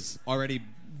already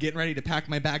getting ready to pack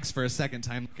my bags for a second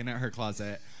time looking at her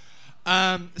closet.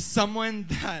 Someone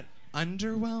that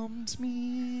underwhelmed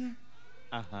me.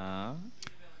 Uh-huh.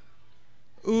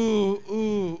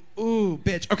 Ooh,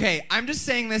 bitch. Okay, I'm just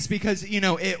saying this because,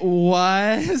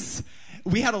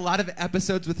 we had a lot of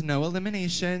episodes with no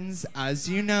eliminations, as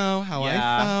you know, how I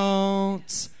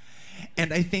felt.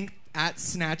 And I think at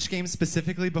Snatch Game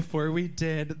specifically before we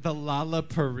did the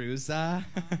Lollapalooza.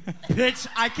 Bitch,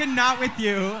 I cannot with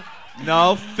you.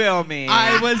 No filming.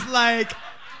 I was like,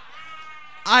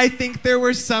 I think there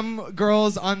were some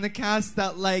girls on the cast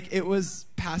that it was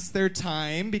past their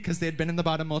time because they had been in the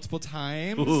bottom multiple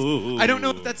times. Ooh. I don't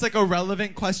know if that's a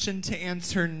relevant question to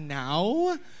answer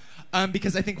now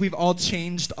because I think we've all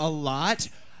changed a lot.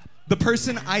 The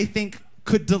person I think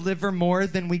could deliver more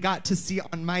than we got to see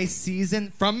on my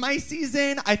season,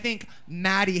 I think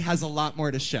Maddie has a lot more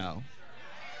to show.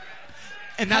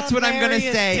 And that's what I'm going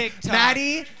to say. TikTok.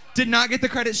 Maddie did not get the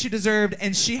credit she deserved,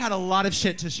 and she had a lot of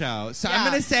shit to show. So I'm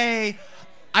going to say,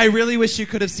 I really wish you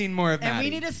could have seen more of And Maddie.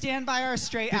 we need to stand by our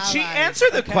straight Did allies. she answer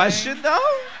the question, though?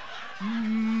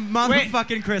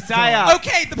 Motherfucking Crystal. Daya.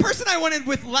 Okay, the person I wanted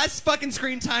with less fucking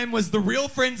screen time was the real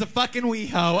friends of fucking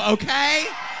WeHo, okay?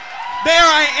 There,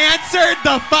 I answered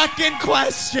the fucking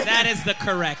question. That is the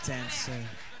correct answer.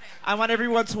 I want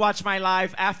everyone to watch my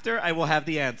live after. I will have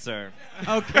the answer.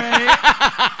 Okay.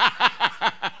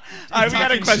 All right, we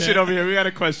got a question over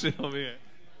here.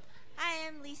 Hi,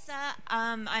 I'm Lisa.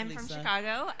 I'm from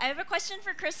Chicago. I have a question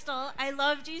for Crystal. I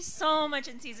loved you so much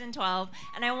in season 12,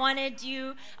 and I wanted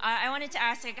to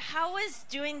ask, how was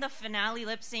doing the finale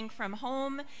lip sync from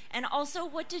home, and also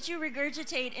what did you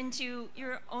regurgitate into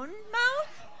your own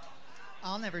mouth?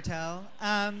 I'll never tell.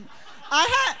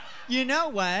 You know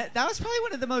what? That was probably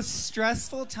one of the most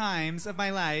stressful times of my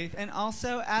life. And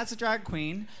also, as a drag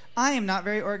queen, I am not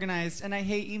very organized and I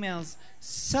hate emails.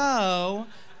 So,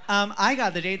 I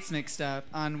got the dates mixed up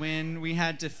on when we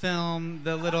had to film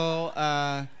the little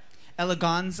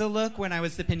eleganza look when I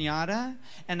was the piñata.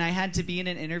 And I had to be in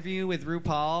an interview with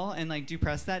RuPaul and like do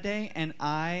press that day. And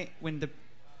when the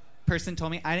person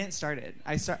told me, I didn't start it.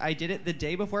 I did it the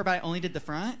day before, but I only did the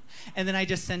front. And then I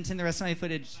just sent in the rest of my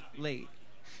footage late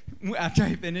after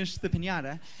I finished the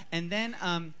piñata. And then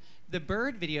the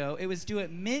bird video, it was due at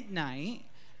midnight.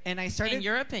 And I started... In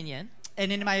your opinion.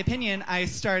 And in my opinion, I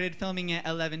started filming at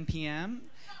 11 p.m.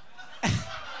 Because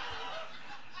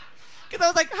I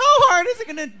was like, how hard is it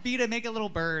going to be to make a little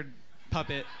bird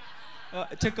puppet? Well,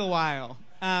 it took a while.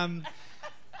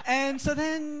 And so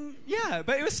then, yeah,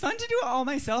 but it was fun to do it all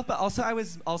myself, but also I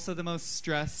was also the most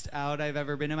stressed out I've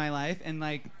ever been in my life. And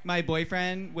like my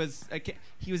boyfriend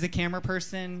he was a camera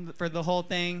person for the whole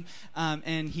thing,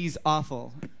 and he's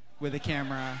awful with a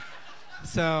camera.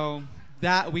 So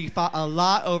that we fought a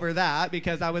lot over that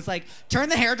because I was like, turn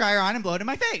the hairdryer on and blow it in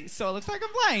my face so it looks like I'm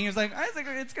flying. He was like,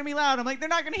 it's gonna be loud. I'm like, they're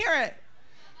not gonna hear it.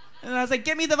 And I was like,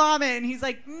 get me the vomit. And he's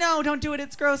like, no, don't do it,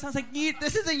 it's gross. I was like,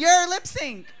 this isn't your lip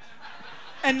sync.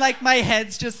 And like my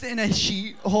head's just in a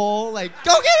sheet hole, like,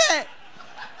 go get it!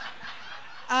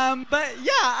 But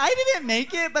yeah, I didn't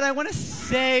make it, but I want to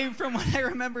say from what I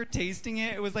remember tasting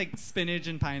it, it was like spinach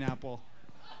and pineapple.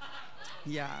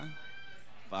 Yeah.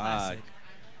 Fuck.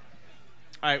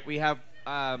 All right, we have,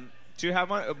 do you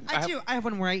have one? I have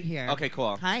one right here. Okay,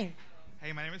 cool. Hi.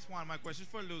 Hey, my name is Juan. My question is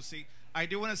for Loosey. I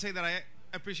do want to say that I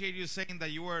appreciate you saying that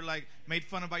you were like made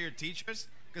fun of by your teachers,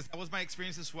 because that was my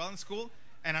experience as well in school.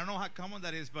 And I don't know how common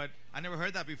that is, but I never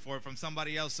heard that before from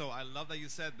somebody else, so I love that you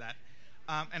said that.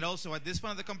 And also, at this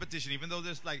point of the competition, even though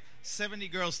there's like 70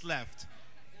 girls left,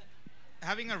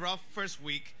 having a rough first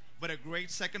week, but a great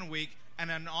second week, and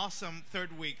an awesome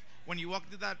third week, when you walk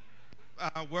to that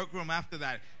workroom after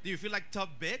that, do you feel like tough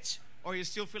bitch, or you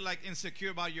still feel like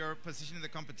insecure about your position in the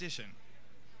competition?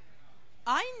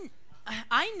 I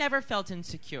never felt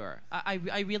insecure. I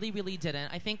really, really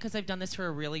didn't. I think because I've done this for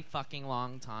a really fucking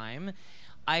long time.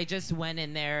 I just went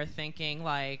in there thinking,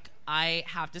 like, I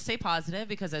have to stay positive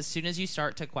because as soon as you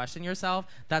start to question yourself,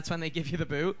 that's when they give you the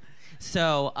boot.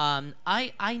 So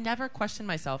I never questioned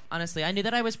myself, honestly. I knew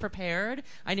that I was prepared.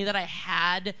 I knew that I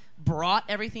had brought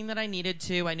everything that I needed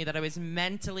to. I knew that I was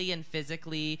mentally and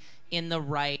physically in the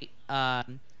right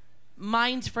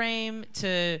mind frame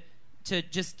to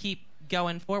just keep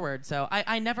going forward. So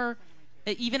I never,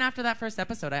 even after that first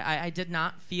episode, I did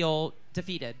not feel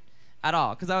defeated at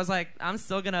all because I was like, I'm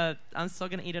still gonna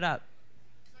eat it up.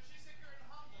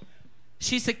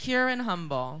 She's secure and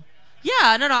humble.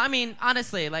 Yeah, no. I mean,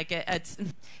 honestly, like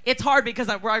it's hard because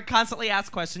we're constantly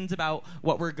asked questions about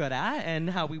what we're good at and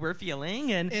how we were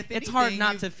feeling, and it's hard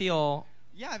not to feel.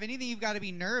 Yeah, if anything, you've got to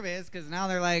be nervous because now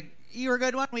they're like, you were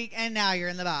good one week and now you're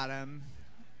in the bottom.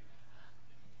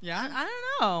 Yeah, I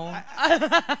don't know.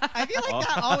 I feel like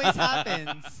that always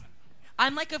happens.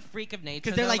 I'm like a freak of nature.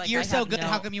 Because they're like, you're so good.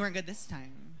 How come you weren't good this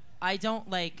time? I don't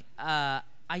like. I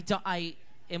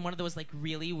am one of those like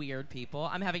really weird people.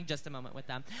 I'm having just a moment with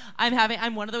them.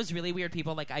 I'm one of those really weird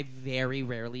people. Like I very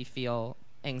rarely feel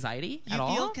anxiety at all.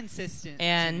 You feel consistent,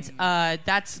 and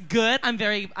that's good. I'm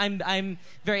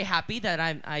very happy that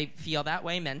I feel that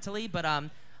way mentally. But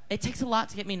it takes a lot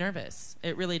to get me nervous.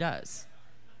 It really does.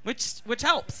 Which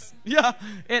helps. Yeah,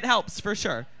 it helps for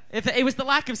sure. If it was the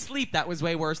lack of sleep that was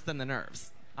way worse than the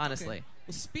nerves, honestly. Okay.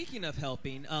 Well, speaking of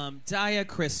helping, Daya,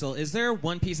 Crystal, is there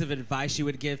one piece of advice you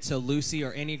would give to Loosey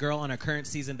or any girl on a current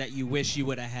season that you wish you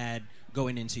would have had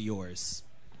going into yours?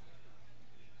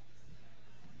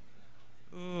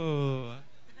 Ooh.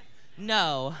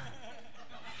 No.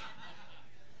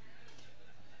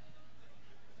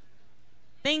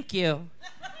 Thank you.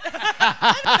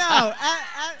 No.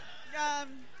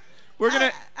 We're going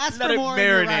to ask let for it more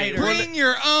marinate. Bring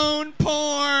your own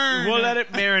porn. We'll let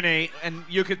it marinate, and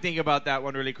you can think about that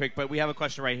one really quick, but we have a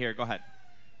question right here. Go ahead.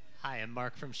 Hi, I'm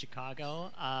Mark from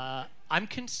Chicago. I'm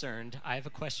concerned. I have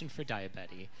a question for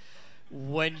Batty.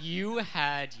 When you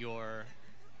had your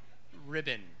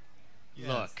ribbon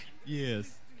look,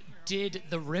 did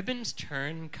the ribbons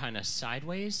turn kind of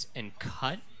sideways and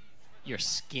cut your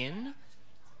skin?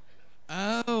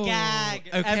 Oh. Gag.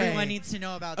 Okay. Everyone needs to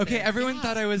know about this. Okay, everyone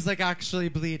thought I was like actually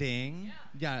bleeding.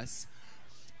 Yes.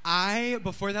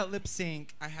 Before that lip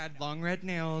sync, I had long red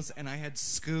nails and I had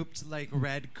scooped like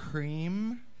red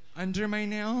cream under my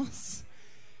nails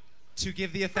to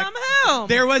give the effect. From whom?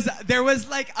 There was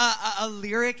like a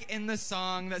lyric in the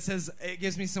song that says, it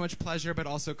gives me so much pleasure but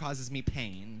also causes me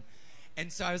pain.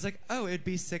 And so I was like, oh, it'd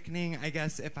be sickening, I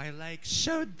guess, if I like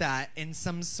showed that in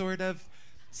some sort of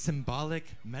symbolic,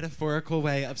 metaphorical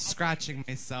way of scratching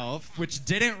myself, which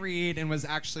didn't read and was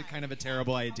actually kind of a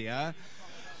terrible idea.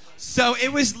 So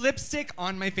it was lipstick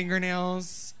on my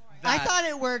fingernails. I thought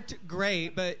it worked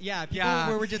great, but yeah,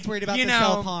 people were just worried about you the know,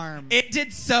 self-harm. It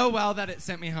did so well that it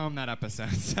sent me home that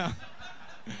episode. So,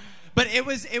 but it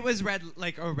was red,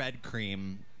 like a red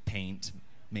cream paint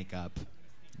makeup.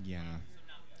 Yeah,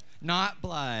 not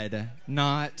blood,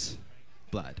 not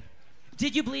blood.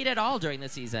 Did you bleed at all during the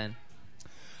season?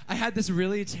 I had this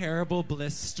really terrible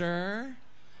blister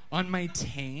on my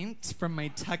taint from my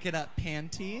tuck it up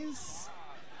panties.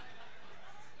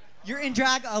 You're in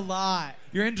drag a lot.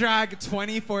 You're in drag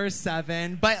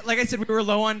 24/7. But like I said, we were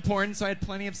low on porn, so I had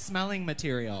plenty of smelling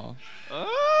material.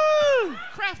 Oh,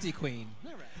 crafty queen.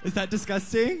 All right. Is that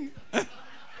disgusting?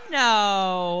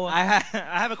 No. I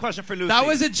have a question for Loosey. That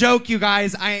was a joke, you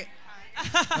guys. That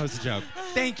was a joke.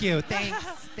 Thank you. Thanks.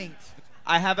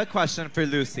 I have a question for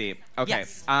Loosey. Okay.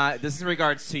 Yes. This is in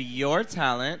regards to your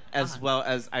talent as well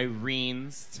as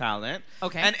Irene's talent.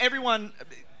 Okay. And everyone,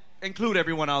 include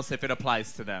everyone else if it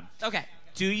applies to them. Okay.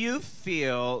 Do you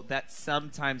feel that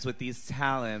sometimes with these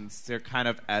talents, they're kind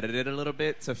of edited a little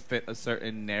bit to fit a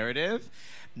certain narrative?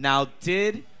 Now,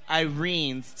 did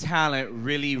Irene's talent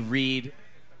really read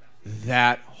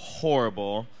that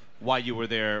horrible while you were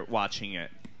there watching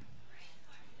it?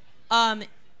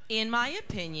 In my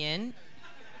opinion,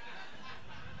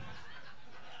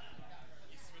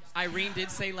 Irene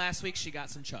did say last week she got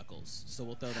some chuckles, so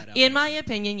we'll throw that out. in my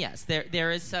opinion, yes,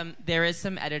 there is some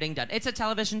editing done. It's a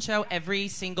television show. Every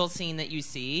single scene that you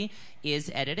see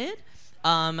is edited.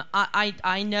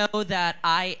 I know that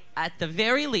at the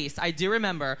very least, I do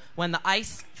remember when the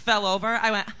ice fell over,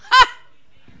 I went, ha!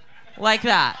 Like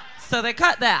that. So they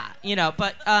cut that,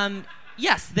 but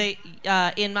yes,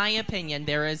 in my opinion,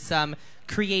 there is some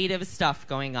creative stuff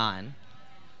going on.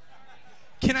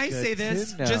 Can I say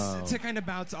this, just to kind of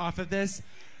bounce off of this?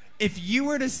 If you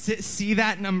were to see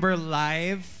that number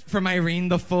live from Irene,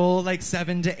 the full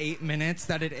 7 to 8 minutes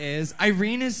that it is,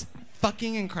 Irene is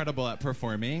fucking incredible at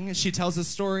performing. She tells a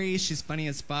story. She's funny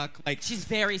as fuck. She's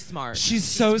very smart. She's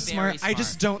so smart. I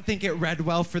just don't think it read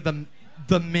well for the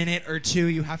minute or two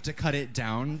you have to cut it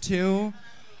down to.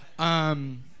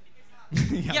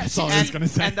 That's all I was going to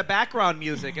say. And the background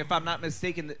music, if I'm not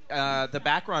mistaken, the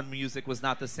background music was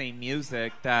not the same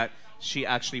music that she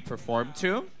actually performed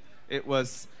to. It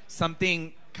was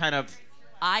something kind of...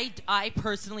 I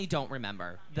personally don't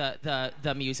remember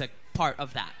the music part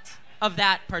of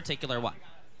that particular one.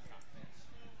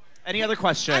 Any other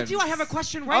questions? I do. I have a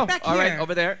question right back here. All right,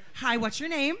 over there. Hi, what's your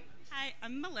name? Hi,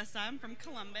 I'm Melissa. I'm from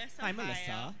Columbus, Hi, Ohio.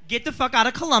 Melissa. Get the fuck out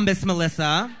of Columbus,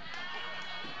 Melissa.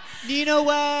 Nina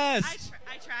West.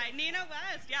 I tried. Nina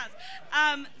West, yes.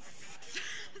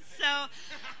 So,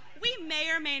 we may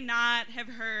or may not have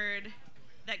heard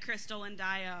that Crystal and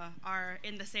Daya are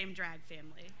in the same drag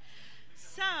family.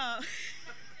 So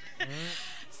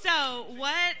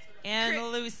what... And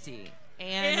Loosey.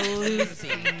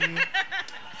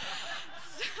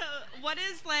 So, what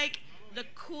is, the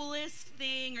coolest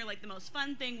thing or, the most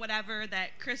fun thing, whatever,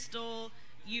 that Crystal...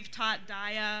 you've taught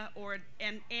Daya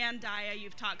and Daya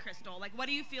you've taught Crystal? What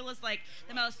do you feel is the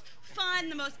most fun,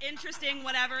 the most interesting,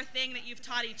 whatever thing that you've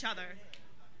taught each other?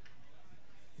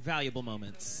 Valuable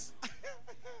moments.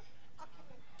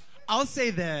 I'll say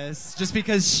this, just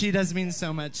because she does mean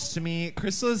so much to me.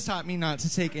 Crystal has taught me not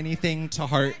to take anything to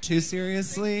heart too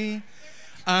seriously.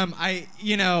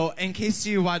 In case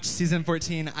you watched season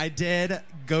 14, I did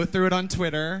go through it on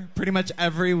Twitter pretty much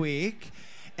every week.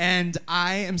 And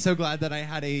I am so glad that I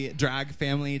had a drag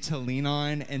family to lean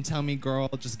on and tell me, girl,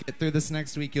 just get through this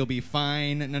next week. You'll be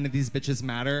fine. None of these bitches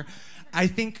matter. I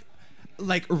think,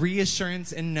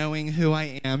 reassurance in knowing who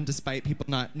I am, despite people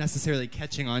not necessarily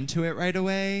catching on to it right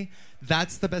away,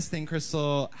 that's the best thing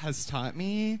Crystal has taught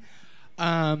me.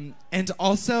 And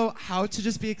also how to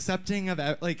just be accepting of,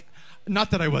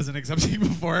 not that I wasn't accepting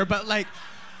before, but,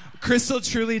 Crystal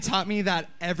truly taught me that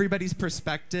everybody's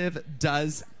perspective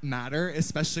does matter,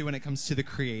 especially when it comes to the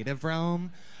creative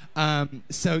realm.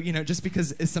 So, just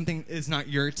because something is not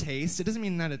your taste, it doesn't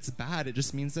mean that it's bad. It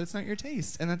just means that it's not your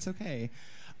taste, and that's okay.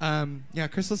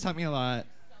 Crystal's taught me a lot.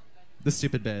 The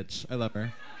stupid bitch. I love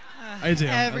her. I do.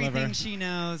 Everything I love her. she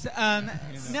knows.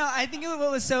 No, I think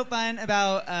what was so fun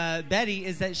about Betty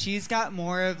is that she's got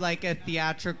more of a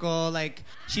theatrical,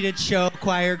 she did show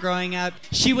choir growing up.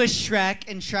 She was Shrek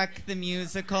in Shrek the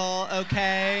Musical,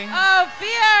 okay? Oh,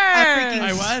 fear!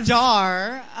 A freaking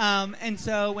star. And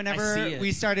so whenever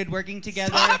we started working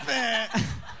together... Stop it!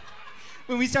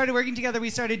 When we started working together, we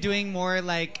started doing more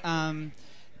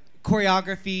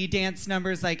choreography, dance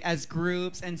numbers, like as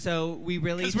groups, and so we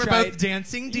really 'Cause we're tried. both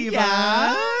dancing divas.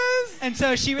 Yeah. And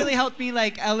so she really helped me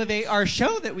like elevate our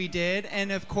show that we did,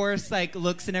 and of course, like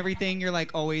looks and everything. You're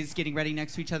like always getting ready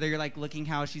next to each other. You're like looking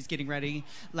how she's getting ready,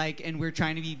 like, and we're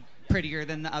trying to be prettier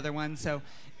than the other one. So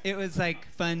it was like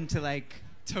fun to like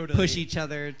push each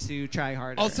other to try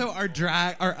harder. Also,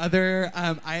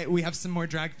 we have some more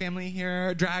drag family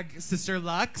here. Drag sister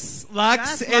Lux. Lux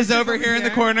Yes, is Lux over is here in the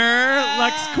here. corner.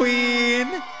 Lux Queen.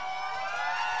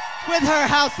 With her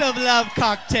House of Love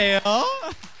cocktail.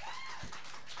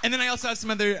 And then I also have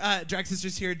some other drag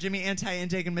sisters here, Jimmy Anti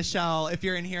and Dagan Michelle. If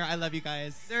you're in here, I love you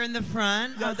guys. They're in the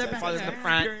front. Yes, they're yes, back farther there. in the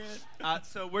front.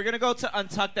 So we're gonna go to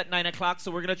Untucked at 9 o'clock. So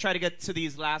we're gonna try to get to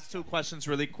these last 2 questions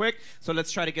really quick. So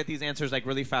let's try to get these answers like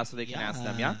really fast so they can ask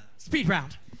them. Yeah. Speed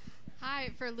round.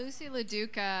 Hi, for Lucy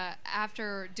LaDuca,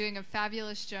 after doing a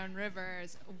fabulous Joan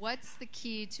Rivers, what's the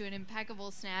key to an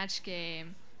impeccable snatch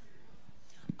game?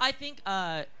 I think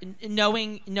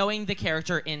knowing the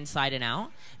character inside and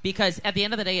out, because at the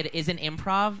end of the day, it is an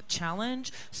improv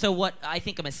challenge. So what I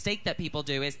think a mistake that people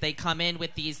do is they come in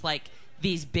with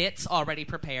these bits already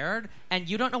prepared, and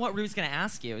you don't know what Rue's going to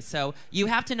ask you. So you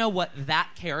have to know what that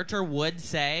character would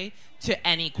say to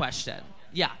any question.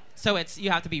 Yeah. So you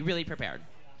have to be really prepared.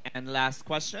 And last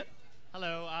question.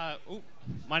 Hello,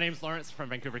 my name's Lawrence from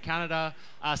Vancouver, Canada.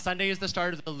 Sunday is the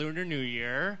start of the Lunar New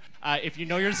Year. If you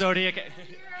know your zodiac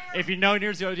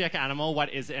animal,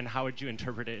 what is it, and how would you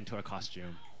interpret it into a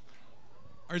costume?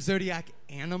 Our zodiac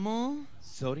animal?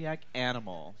 Zodiac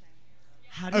animal.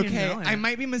 How do you know it? I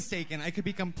might be mistaken. I could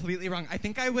be completely wrong. I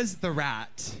think I was the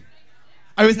rat.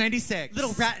 I was 96.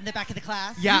 Little rat in the back of the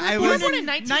class. Yeah, You were I was born in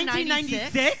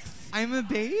 1996. I'm a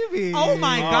baby. Oh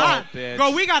my God, bitch.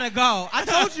 girl, we gotta go. I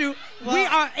told you, we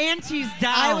are aunties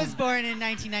down. I was born in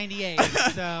 1998,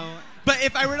 so. But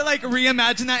if I were to like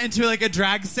reimagine that into like a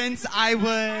drag sense, I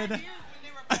would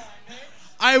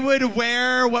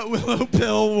wear what Willow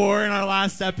Pill wore in our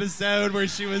last episode, where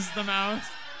she was the mouse.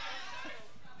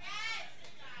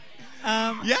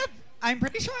 Yep. I'm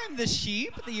pretty sure I'm the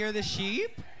sheep, the year of the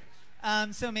sheep.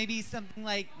 So maybe something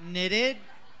like knitted.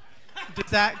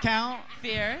 Does that count?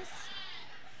 Fierce.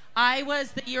 I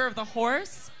was the year of the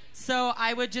horse, so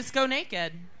I would just go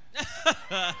naked.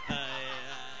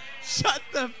 Shut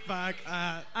the fuck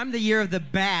up. I'm the year of the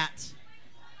bat.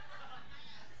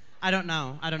 I don't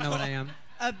know what I am.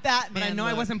 A Batman. But I know I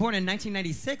look. wasn't born in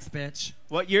 1996, bitch.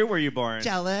 What year were you born?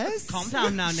 Jealous? Calm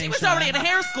down now, Naysha. She was already in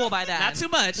hair school by then. Not too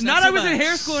much. Not I was in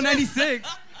hair school in 96.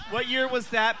 What year was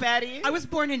that, Batty? I was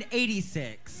born in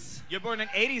 86. You're born in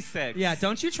 86. Yeah,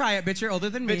 don't you try it, bitch. You're older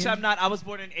than me. Bitch, I'm not. I was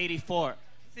born in 84.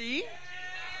 See?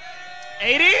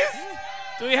 80s?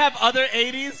 Do we have other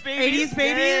 80s babies? 80s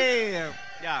babies?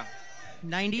 Yeah.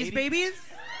 90s babies?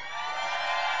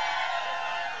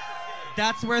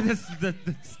 That's where the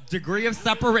degree of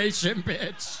separation,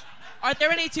 bitch. Are there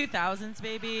any 2000s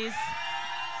babies?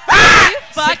 Ah! Are you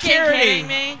fucking Security. kidding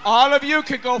me? All of you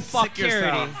could go fuck Security.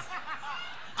 yourselves.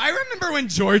 I remember when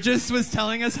Georges was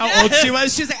telling us how old she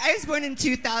was. She was like, I was born in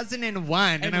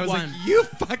 2001. And I was like, you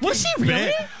fucking Was she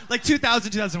really? bitch. Like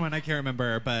 2000, 2001, I can't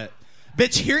remember. But,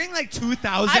 bitch, hearing like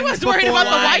 2000 I was worried about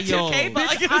the before- Y2K, but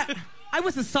Bitch, I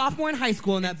was a sophomore in high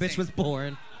school and that bitch was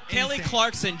born. Kelly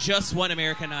Clarkson just won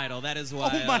American Idol. That is why.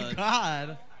 Oh my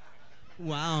God.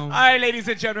 Wow. All right, ladies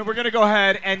and gentlemen, we're going to go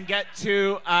ahead and get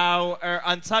to our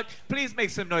Untucked. Please make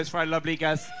some noise for our lovely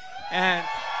guests. And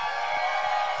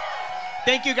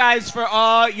thank you guys for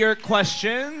all your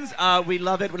questions. We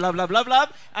love it. We love, love, love,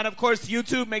 love. And of course,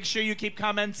 YouTube, make sure you keep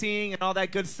commenting and all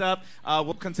that good stuff.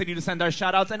 We'll continue to send our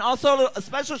shout outs. And also a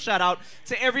special shout out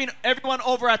to everyone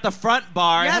over at the front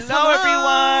bar. Yes, hello,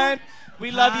 hello. everyone. We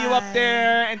love you up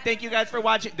there, and thank you guys for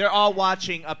watching. They're all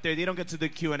watching up there. They don't get to the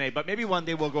Q&A, but maybe one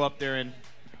day we'll go up there and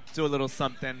do a little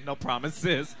something. No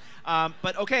promises.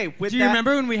 But okay, with Do you that,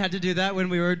 remember when we had to do that when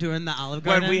we were doing the Olive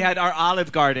Garden? when we had our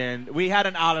Olive Garden? We had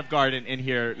an Olive Garden in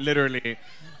here, literally.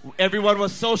 Everyone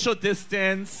was social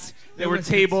distance. There were was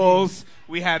tables.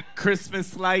 We had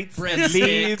Christmas lights and Breadsticks.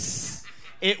 leaves.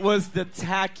 It was the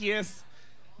tackiest,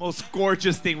 most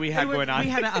gorgeous thing we had going on. We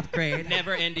had to upgrade.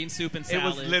 Never-ending soup and It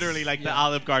salads. was literally like the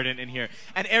Olive Garden in here.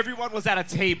 And everyone was at a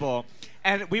table.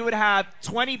 And we would have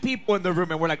 20 people in the room.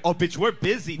 And we're like, oh, bitch, we're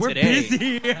busy We're today.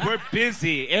 busy. We're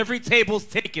busy. Every table's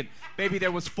taken. Baby,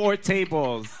 there was 4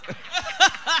 tables.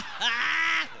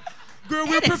 Girl,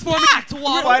 we're performing.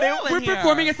 We're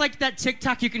performing. It's like that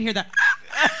TikTok. You can hear that.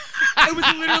 It was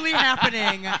literally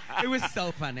happening. It was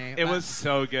so funny. It was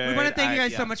so good. We want to thank you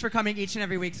guys yeah. so much for coming each and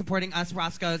every week, supporting us,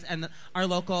 Roscoe's, and our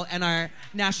local and our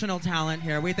national talent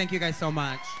here. We thank you guys so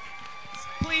much.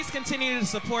 Please continue to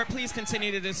support. Please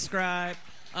continue to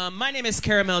My name is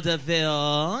Caramel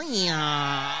DeVille.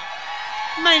 Yeah.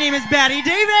 My name is Batty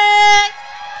Davis.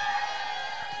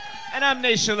 And I'm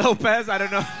Naysha Lopez. I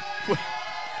don't know.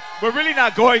 We're really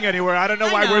not going anywhere. I don't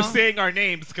know why we're saying our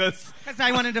names because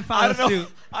I wanted to follow suit.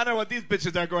 I don't know what these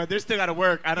bitches are going. They're still got to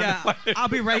work. I don't know. I'll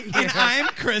be right here. And I'm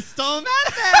Crystal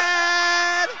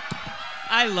Methyd.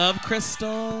 I love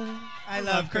Crystal. I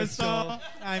love Crystal.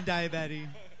 I'm diabetic.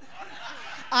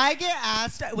 I get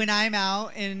asked when I'm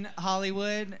out in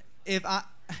Hollywood if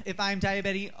I'm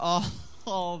diabetic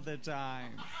all the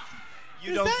time.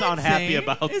 You don't sound happy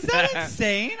about that. Is that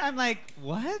insane? I'm like,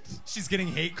 what? She's getting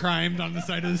hate crimed on the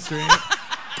side of the street.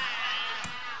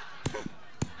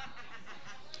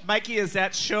 Mikey, is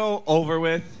that show over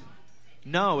with?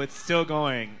 No, it's still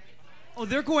going. Oh,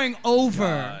 they're going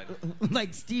over.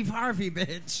 Like Steve Harvey,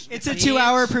 bitch. It's a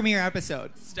 2-hour premiere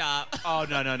episode. Stop. Oh,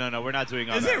 no. We're not doing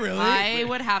all Is that. it really? I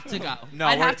would have to go. No,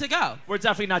 I'd have to go. We're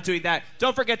definitely not doing that.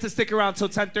 Don't forget to stick around till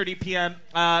 10:30 p.m.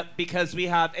 Because we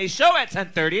have a show at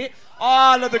 10:30.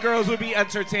 All of the girls will be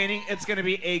entertaining. It's going to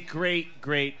be a great,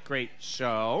 great, great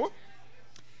show.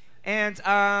 And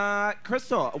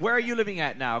Crystal, where are you living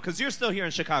at now? Because you're still here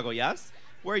in Chicago, yes?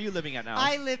 Where are you living at now?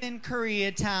 I live in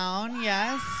Koreatown,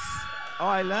 yes. Oh,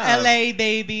 I love LA,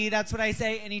 baby. That's what I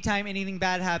say anytime anything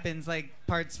bad happens, like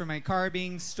parts for my car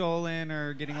being stolen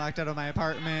or getting locked out of my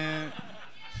apartment.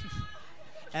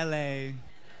 LA.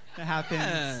 That happens.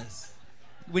 Yes.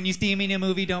 When you see me in a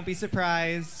movie, don't be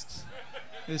surprised.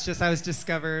 It was just I was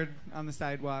discovered on the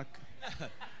sidewalk.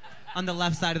 On the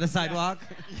left side of the sidewalk?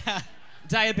 Yeah.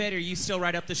 Diabetic, are you still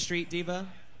right up the street, Diva?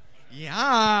 Yeah,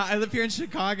 I live here in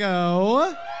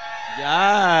Chicago.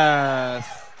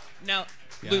 Yes. Now,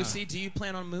 Loosey, do you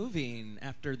plan on moving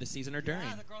after the season or during?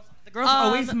 The girls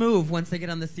always move once they get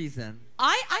on the season.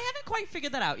 I haven't quite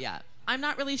figured that out yet. I'm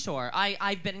not really sure.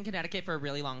 I've been in Connecticut for a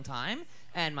really long time,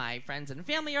 and my friends and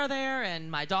family are there, and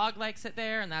my dog likes it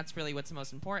there, and that's really what's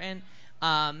most important.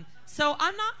 So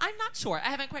I'm not sure. I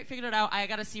haven't quite figured it out. I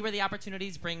got to see where the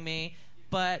opportunities bring me.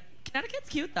 But Connecticut's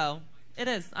cute, though. It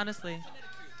is, honestly.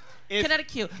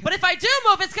 Connecticut cute. But if I do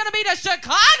move, it's gonna be to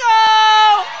Chicago.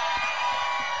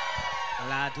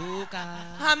 LaDuca.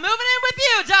 I'm moving in with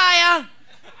you,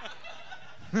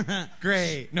 Daya.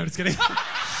 Great. No, just kidding.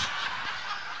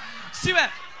 She went.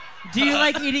 Do you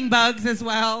like eating bugs as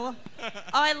well? Oh,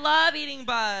 I love eating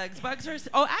bugs. Bugs are.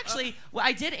 Oh, actually, well,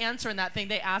 I did answer in that thing.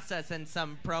 They asked us in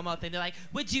some promo thing. They're like,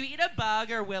 "Would you eat a bug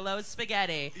or Willow's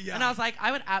spaghetti?" Yeah. And I was like,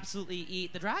 "I would absolutely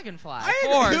eat the dragonfly."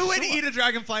 Who would eat a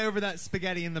dragonfly over that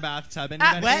spaghetti in the bathtub?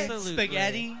 Anybody? Wet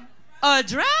spaghetti? A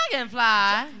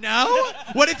dragonfly? No.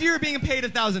 What if you were being paid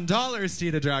 $1,000 to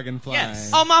eat a dragonfly? Yes.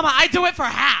 Oh, Mama, I do it for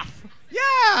half.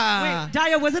 Yeah. Wait,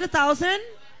 Daya, was it 1,000?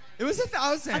 It was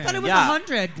 1,000. I thought it was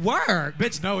 100. Work.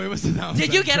 Bitch, no, it was 1,000.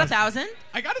 Did you get 1,000?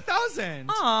 I got 1,000.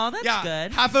 Oh, that's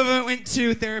good. Half of it went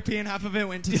to therapy and half of it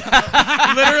went to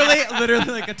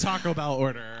literally like a Taco Bell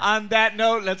order. On that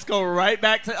note, let's go right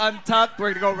back to Untucked.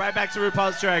 We're going to go right back to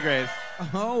RuPaul's Drag Race.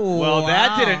 Oh, well,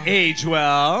 that wow. didn't age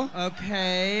well.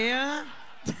 Okay.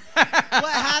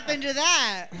 What happened to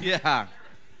that? Yeah.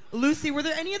 Loosey, were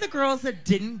there any of the girls that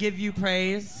didn't give you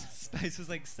praise? Spice was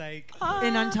like, psych.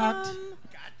 In Untucked?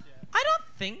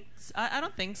 I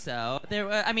don't think so. There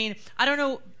were, I mean, I don't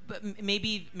know. But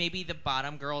maybe the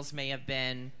bottom girls may have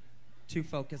been too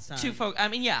focused on. I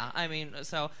mean, yeah. I mean,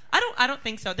 so I don't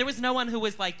think so. There was no one who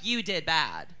was like, you did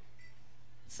bad.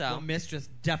 So well, Mistress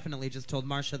definitely just told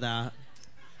Marsha that.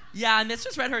 Yeah,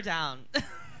 Mistress read her down.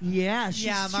 Yeah,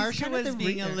 Marsha was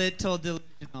being a little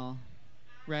delusional.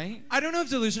 Right? I don't know if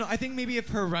delusional. I think maybe if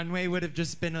her runway would have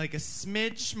just been like a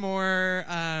smidge more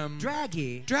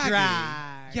draggy. Drag.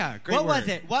 Yeah, great What word. was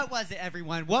it? What was it,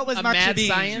 everyone? What was A Marsha mad being?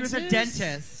 scientist? She was a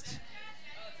dentist.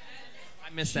 I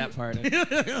missed that part.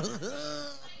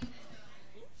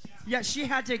 Yeah, she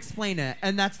had to explain it,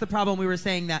 and that's the problem. We were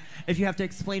saying that if you have to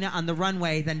explain it on the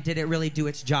runway, then did it really do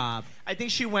its job? I think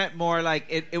she went more like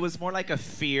it was more like a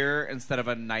fear instead of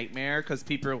a nightmare because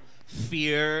people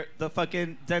fear the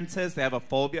fucking dentist. They have a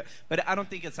phobia, but I don't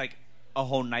think it's like a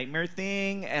whole nightmare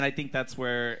thing. And I think that's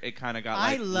where it kind of got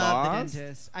like I love lost. the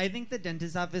dentist. I think the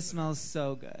dentist office smells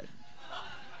so good.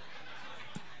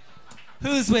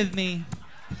 Who's with me?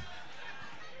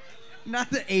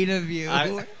 Not the 8 of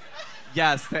you.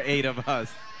 Yes, the 8 of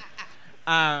us.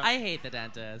 I hate the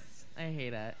dentist. I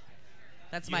hate it.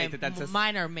 That's You my hate the dentist?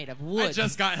 mine are made of wood. I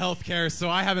just got health care, so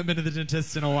I haven't been to the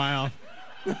dentist in a while.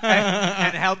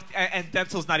 and health and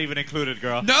dental's not even included,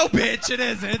 girl. No, bitch, it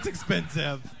isn't. It's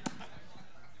expensive.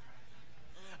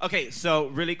 Okay, so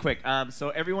really quick. So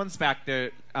everyone's back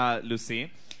there, Loosey,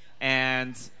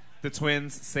 and the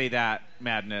twins say that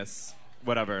madness,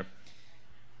 whatever.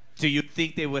 Do you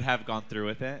think they would have gone through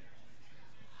with it?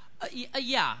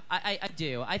 Yeah, I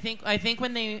do. I think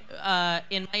when they,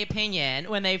 in my opinion,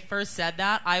 when they first said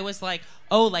that, I was like,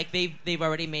 oh, like they've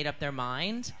already made up their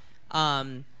mind.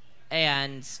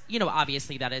 And you know,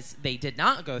 obviously they did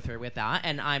not go through with that,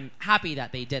 and I'm happy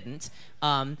that they didn't.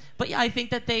 But yeah, I think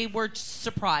that they were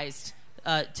surprised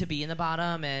to be in the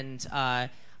bottom, and I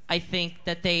think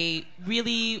that they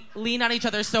really lean on each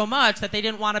other so much that they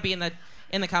didn't want to be in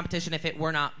the competition if it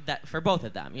were not that for both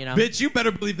of them, you know. Bitch, you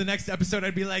better believe the next episode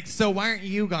I'd be like, so why aren't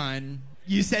you gone?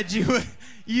 You said you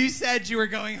were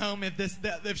going home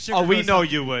if Sugar. Oh, we goes know home.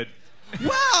 you would. Well,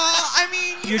 I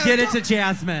mean, You know, did it don't- to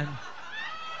Jasmine.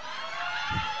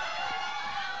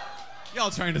 Y'all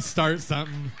trying to start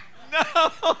something.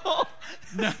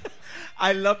 No.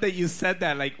 I love that you said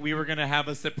that. Like we were gonna have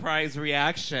a surprise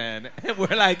reaction, and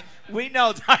we're like, we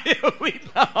know, Daya, we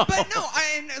know. But no,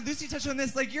 and Lucy touched on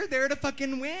this. Like, you're there to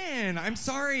fucking win. I'm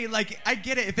sorry. Like, I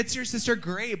get it. If it's your sister,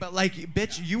 great. But like,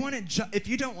 bitch, you want it. If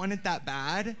you don't want it that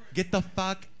bad, get the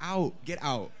fuck out. Get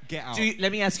out. Get out.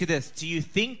 Let me ask you this: do you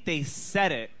think they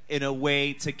said it in a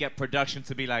way to get production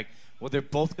to be like, well, they're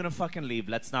both gonna fucking leave.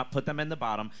 Let's not put them in the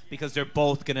bottom because they're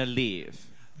both gonna leave.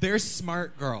 They're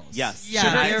smart girls. Yes.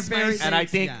 Yeah, they're very. And I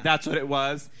think that's what it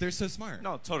was. They're so smart.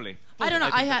 No, totally. I don't know.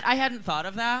 I hadn't thought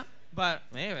of that, but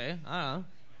maybe I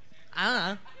don't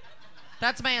know.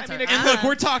 That's my answer. And look,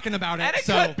 we're talking about it. And it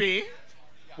so. could be.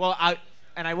 Well,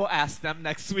 I will ask them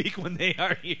next week when they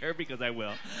are here because I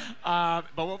will. But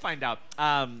we'll find out.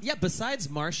 Yeah, besides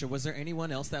Marsha, was there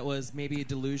anyone else that was maybe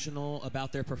delusional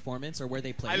about their performance or where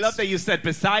they placed? I love that you said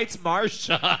besides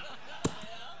Marsha.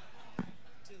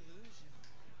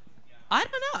 I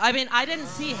don't know. I mean, I didn't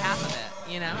see half of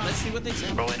it, you know? Let's see what they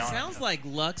say. Rolling It on. sounds like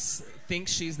Lux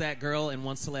thinks she's that girl and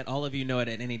wants to let all of you know it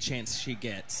at any chance she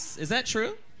gets. Is that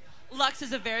true? Lux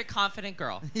is a very confident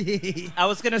girl. I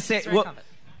was gonna say, Very confident.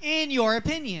 In your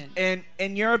opinion.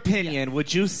 In your opinion,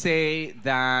 would you say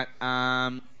that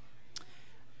on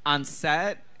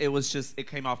set it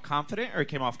came off confident or it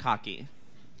came off cocky?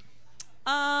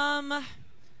 I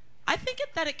think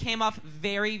that it came off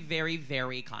very, very,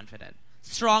 very confident.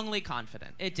 Strongly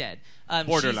confident. It did.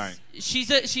 Borderline.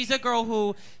 She's a girl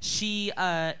who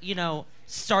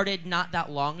started not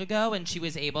that long ago, and she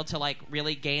was able to like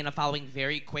really gain a following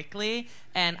very quickly.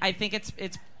 And I think it's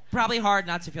probably hard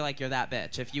not to feel like you're that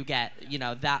bitch if you get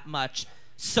that much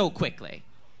so quickly.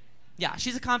 Yeah,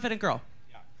 she's a confident girl.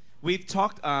 We've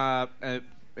talked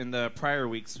in the prior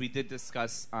weeks. We did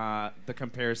discuss the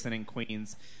comparison in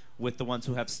Queens with the ones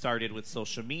who have started with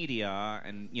social media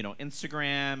and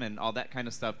Instagram and all that kind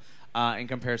of stuff, in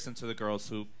comparison to the girls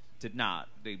who did not.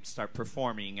 They start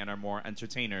performing and are more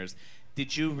entertainers.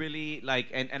 Did you really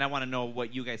and I want to know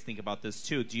what you guys think about this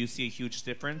too. Do you see a huge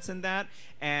difference in that?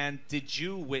 And did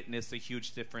you witness a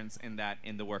huge difference in that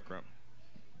in the workroom?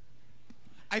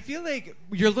 I feel like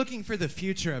you're looking for the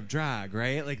future of drag,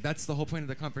 right? Like, that's the whole point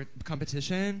of the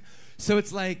competition. So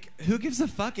it's like, who gives a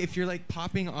fuck if you're like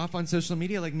popping off on social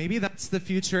media? Like, maybe that's the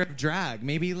future of drag.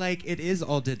 Maybe like it is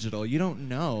all digital. You don't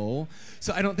know.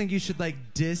 So I don't think you should like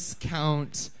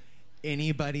discount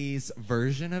anybody's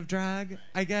version of drag,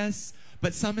 I guess.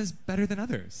 But some is better than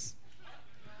others.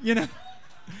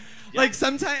 Like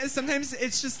sometimes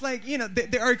it's just like,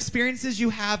 there are experiences you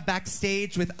have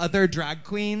backstage with other drag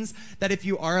queens that if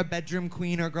you are a bedroom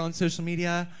queen or a girl on social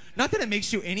media, not that it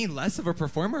makes you any less of a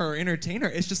performer or entertainer.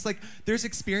 It's just like there's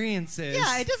experiences.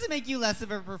 Yeah, it doesn't make you less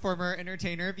of a performer or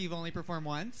entertainer if you've only performed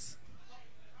once.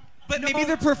 But maybe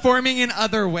they're performing in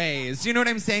other ways. You know what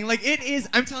I'm saying? Like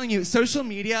I'm telling you, social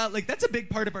media, like that's a big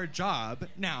part of our job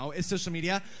now is social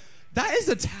media. That is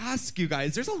a task, you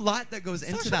guys. There's a lot that goes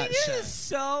into Social that media shit. is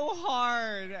so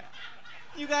hard.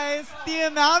 You guys, the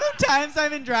amount of times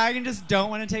I'm in drag and just don't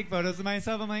want to take photos of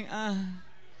myself, I'm like,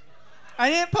 I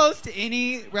didn't post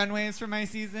any runways for my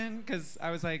season because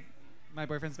I was like, my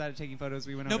boyfriend's bad at taking photos.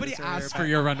 We went over Nobody this earlier, asked but- for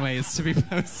your runways to be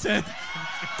posted.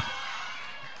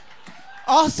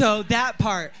 Also, that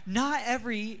part, not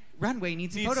every runway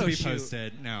needs a photo to be shoot.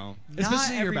 posted. No, Not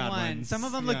especially your bad everyone. ones. Some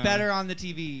of them look Yeah. better on the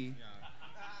TV.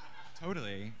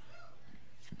 Totally.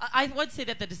 I would say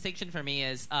that the distinction for me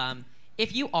is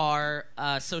if you are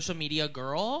a social media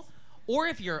girl or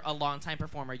if you're a longtime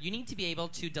performer, you need to be able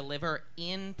to deliver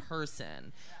in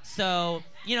person. So,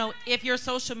 if your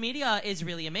social media is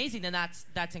really amazing, then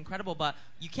that's incredible, but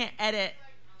you can't edit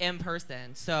in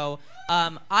person. So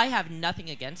I have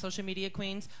nothing against social media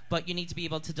queens, but you need to be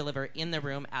able to deliver in the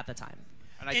room at the time.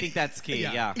 And I think that's key,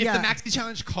 yeah. If the Maxi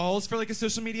Challenge calls for like a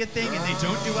social media thing and they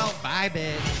don't do well, bye,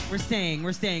 bitch. We're staying.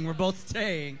 We're both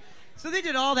staying. So they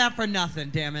did all that for nothing,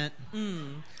 damn it.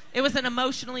 It was an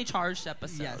emotionally charged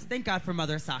episode. Yes, thank God for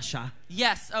Mother Sasha.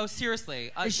 Yes. Oh,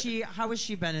 seriously. How has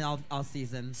she been in all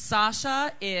season?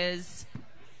 Sasha is.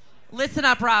 Listen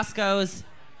up, Roscoe's.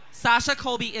 Sasha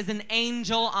Colby is an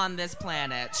angel on this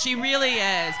planet. She really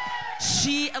is.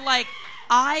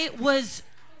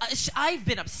 I've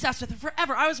been obsessed with her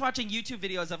forever. I was watching YouTube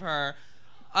videos of her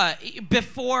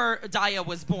before Daya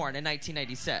was born in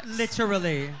 1996.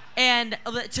 Literally. And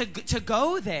to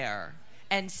go there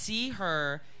and see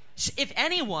her, if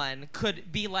anyone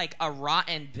could be like a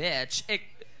rotten bitch,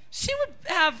 she would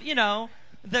have,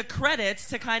 the credits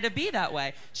to kind of be that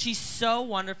way. She's so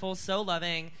wonderful, so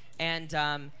loving,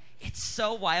 and it's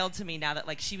so wild to me now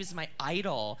that she was my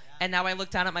idol, and now I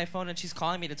look down at my phone and she's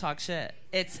calling me to talk shit.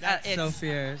 It's so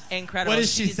fierce. Incredible. What did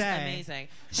she She's say? Amazing.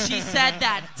 She said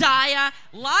that Daya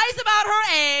lies about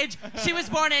her age. She was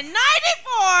born in '94.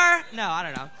 No, I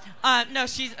don't know. No,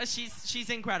 she's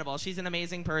incredible. She's an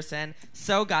amazing person.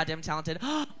 So goddamn talented.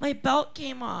 My belt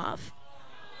came off.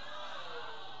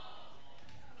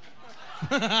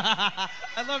 I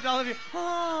loved all of you.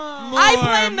 I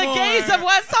blame the gays of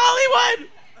West Hollywood.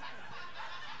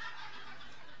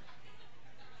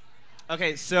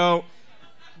 Okay, so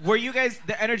were you guys,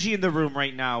 the energy in the room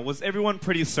right now, was everyone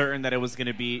pretty certain that it was going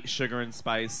to be Sugar and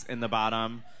Spice in the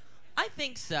bottom? I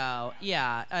think so,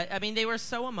 yeah. I mean, they were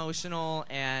so emotional,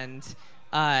 and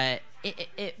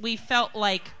we felt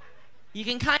like you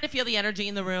can kind of feel the energy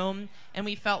in the room, and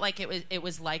we felt like it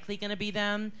was likely going to be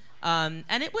them. And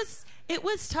it was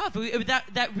tough.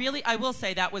 That really, I will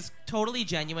say, that was totally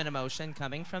genuine emotion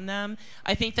coming from them.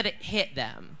 I think that it hit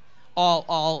them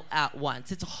all at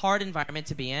once. It's a hard environment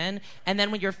to be in, and then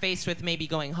when you're faced with maybe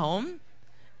going home,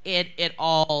 it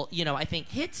all I think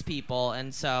hits people,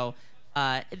 and so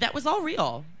that was all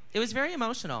real. It was very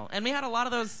emotional, and we had a lot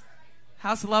of those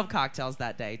House of Love cocktails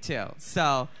that day too.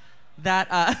 So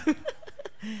that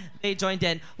they joined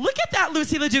in. Look at that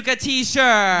Lucy LaDuca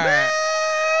t-shirt.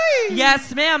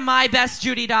 Yes, ma'am.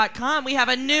 MyBestJudy.com. We have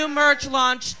a new merch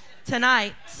launch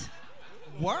tonight.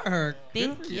 Work.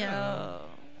 Thank you.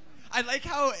 I like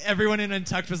how everyone in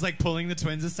Untucked was pulling the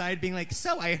twins aside, being like,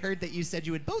 "So I heard that you said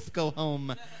you would both go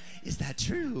home. Is that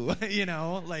true?"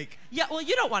 Yeah, well,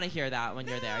 you don't want to hear that when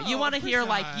you're there. You want to hear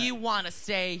you want to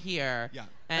stay here. Yeah.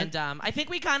 And I think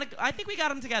we got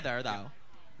them together though.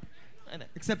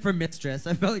 Except for Mistress.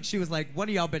 I felt like she was like, one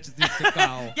of y'all bitches needs to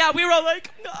go. Yeah, we were all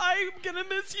like, I'm gonna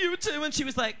miss you too, and she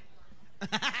was like,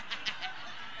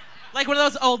 like one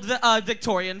of those old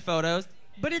Victorian photos.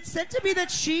 But it's said to be that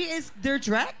she is their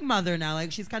drag mother now.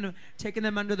 Like, she's kind of taken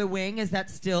them under the wing. Is that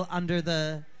still under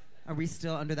the... Are we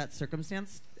still under that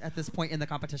circumstance at this point in the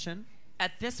competition?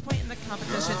 At this point in the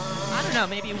competition, I don't know,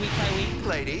 maybe week by week.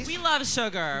 Ladies. We love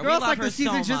Sugar. Girls, we love like her the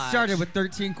season so just much. started with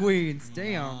 13 queens.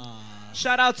 Damn.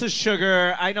 Shout out to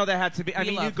Sugar. I know that had to be... I We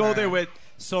mean, you love go her. there with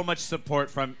so much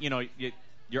support from,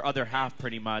 your other half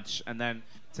pretty much, and then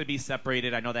to be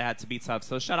separated, I know that had to be tough.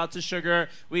 So shout out to Sugar.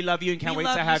 We love you and can't We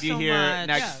wait love to you have you so here much.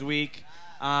 next Yeah. week.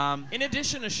 In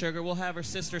addition to Sugar, we'll have her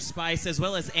sister Spice as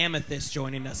well as Amethyst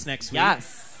joining us next week.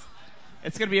 Yes.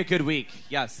 It's going to be a good week.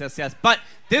 Yes. But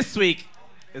this week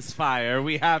is fire.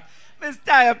 We have Miss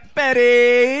Daya,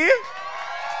 Batty,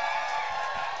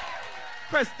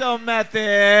 Crystal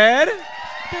Methyd,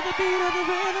 To the beat of the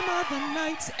rhythm of the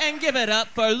night, and give it up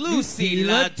for Lucy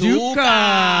LaDuca. LaDuca.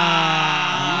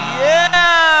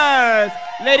 Yes!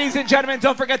 Ladies and gentlemen,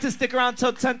 don't forget to stick around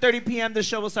till 10:30 p.m. The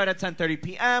show will start at 10:30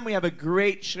 p.m. We have a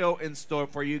great show in store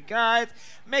for you guys.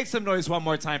 Make some noise one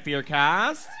more time for your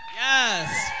cast. Yes.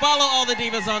 Follow all the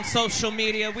divas on social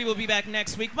media. We will be back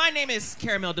next week. My name is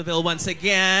Caramel DeVille once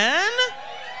again.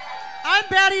 I'm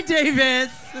Batty Davis.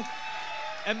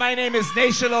 And my name is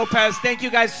Naysha Lopez. Thank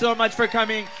you guys so much for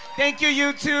coming. Thank you,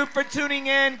 YouTube, for tuning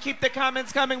in. Keep the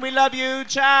comments coming. We love you.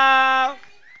 Ciao.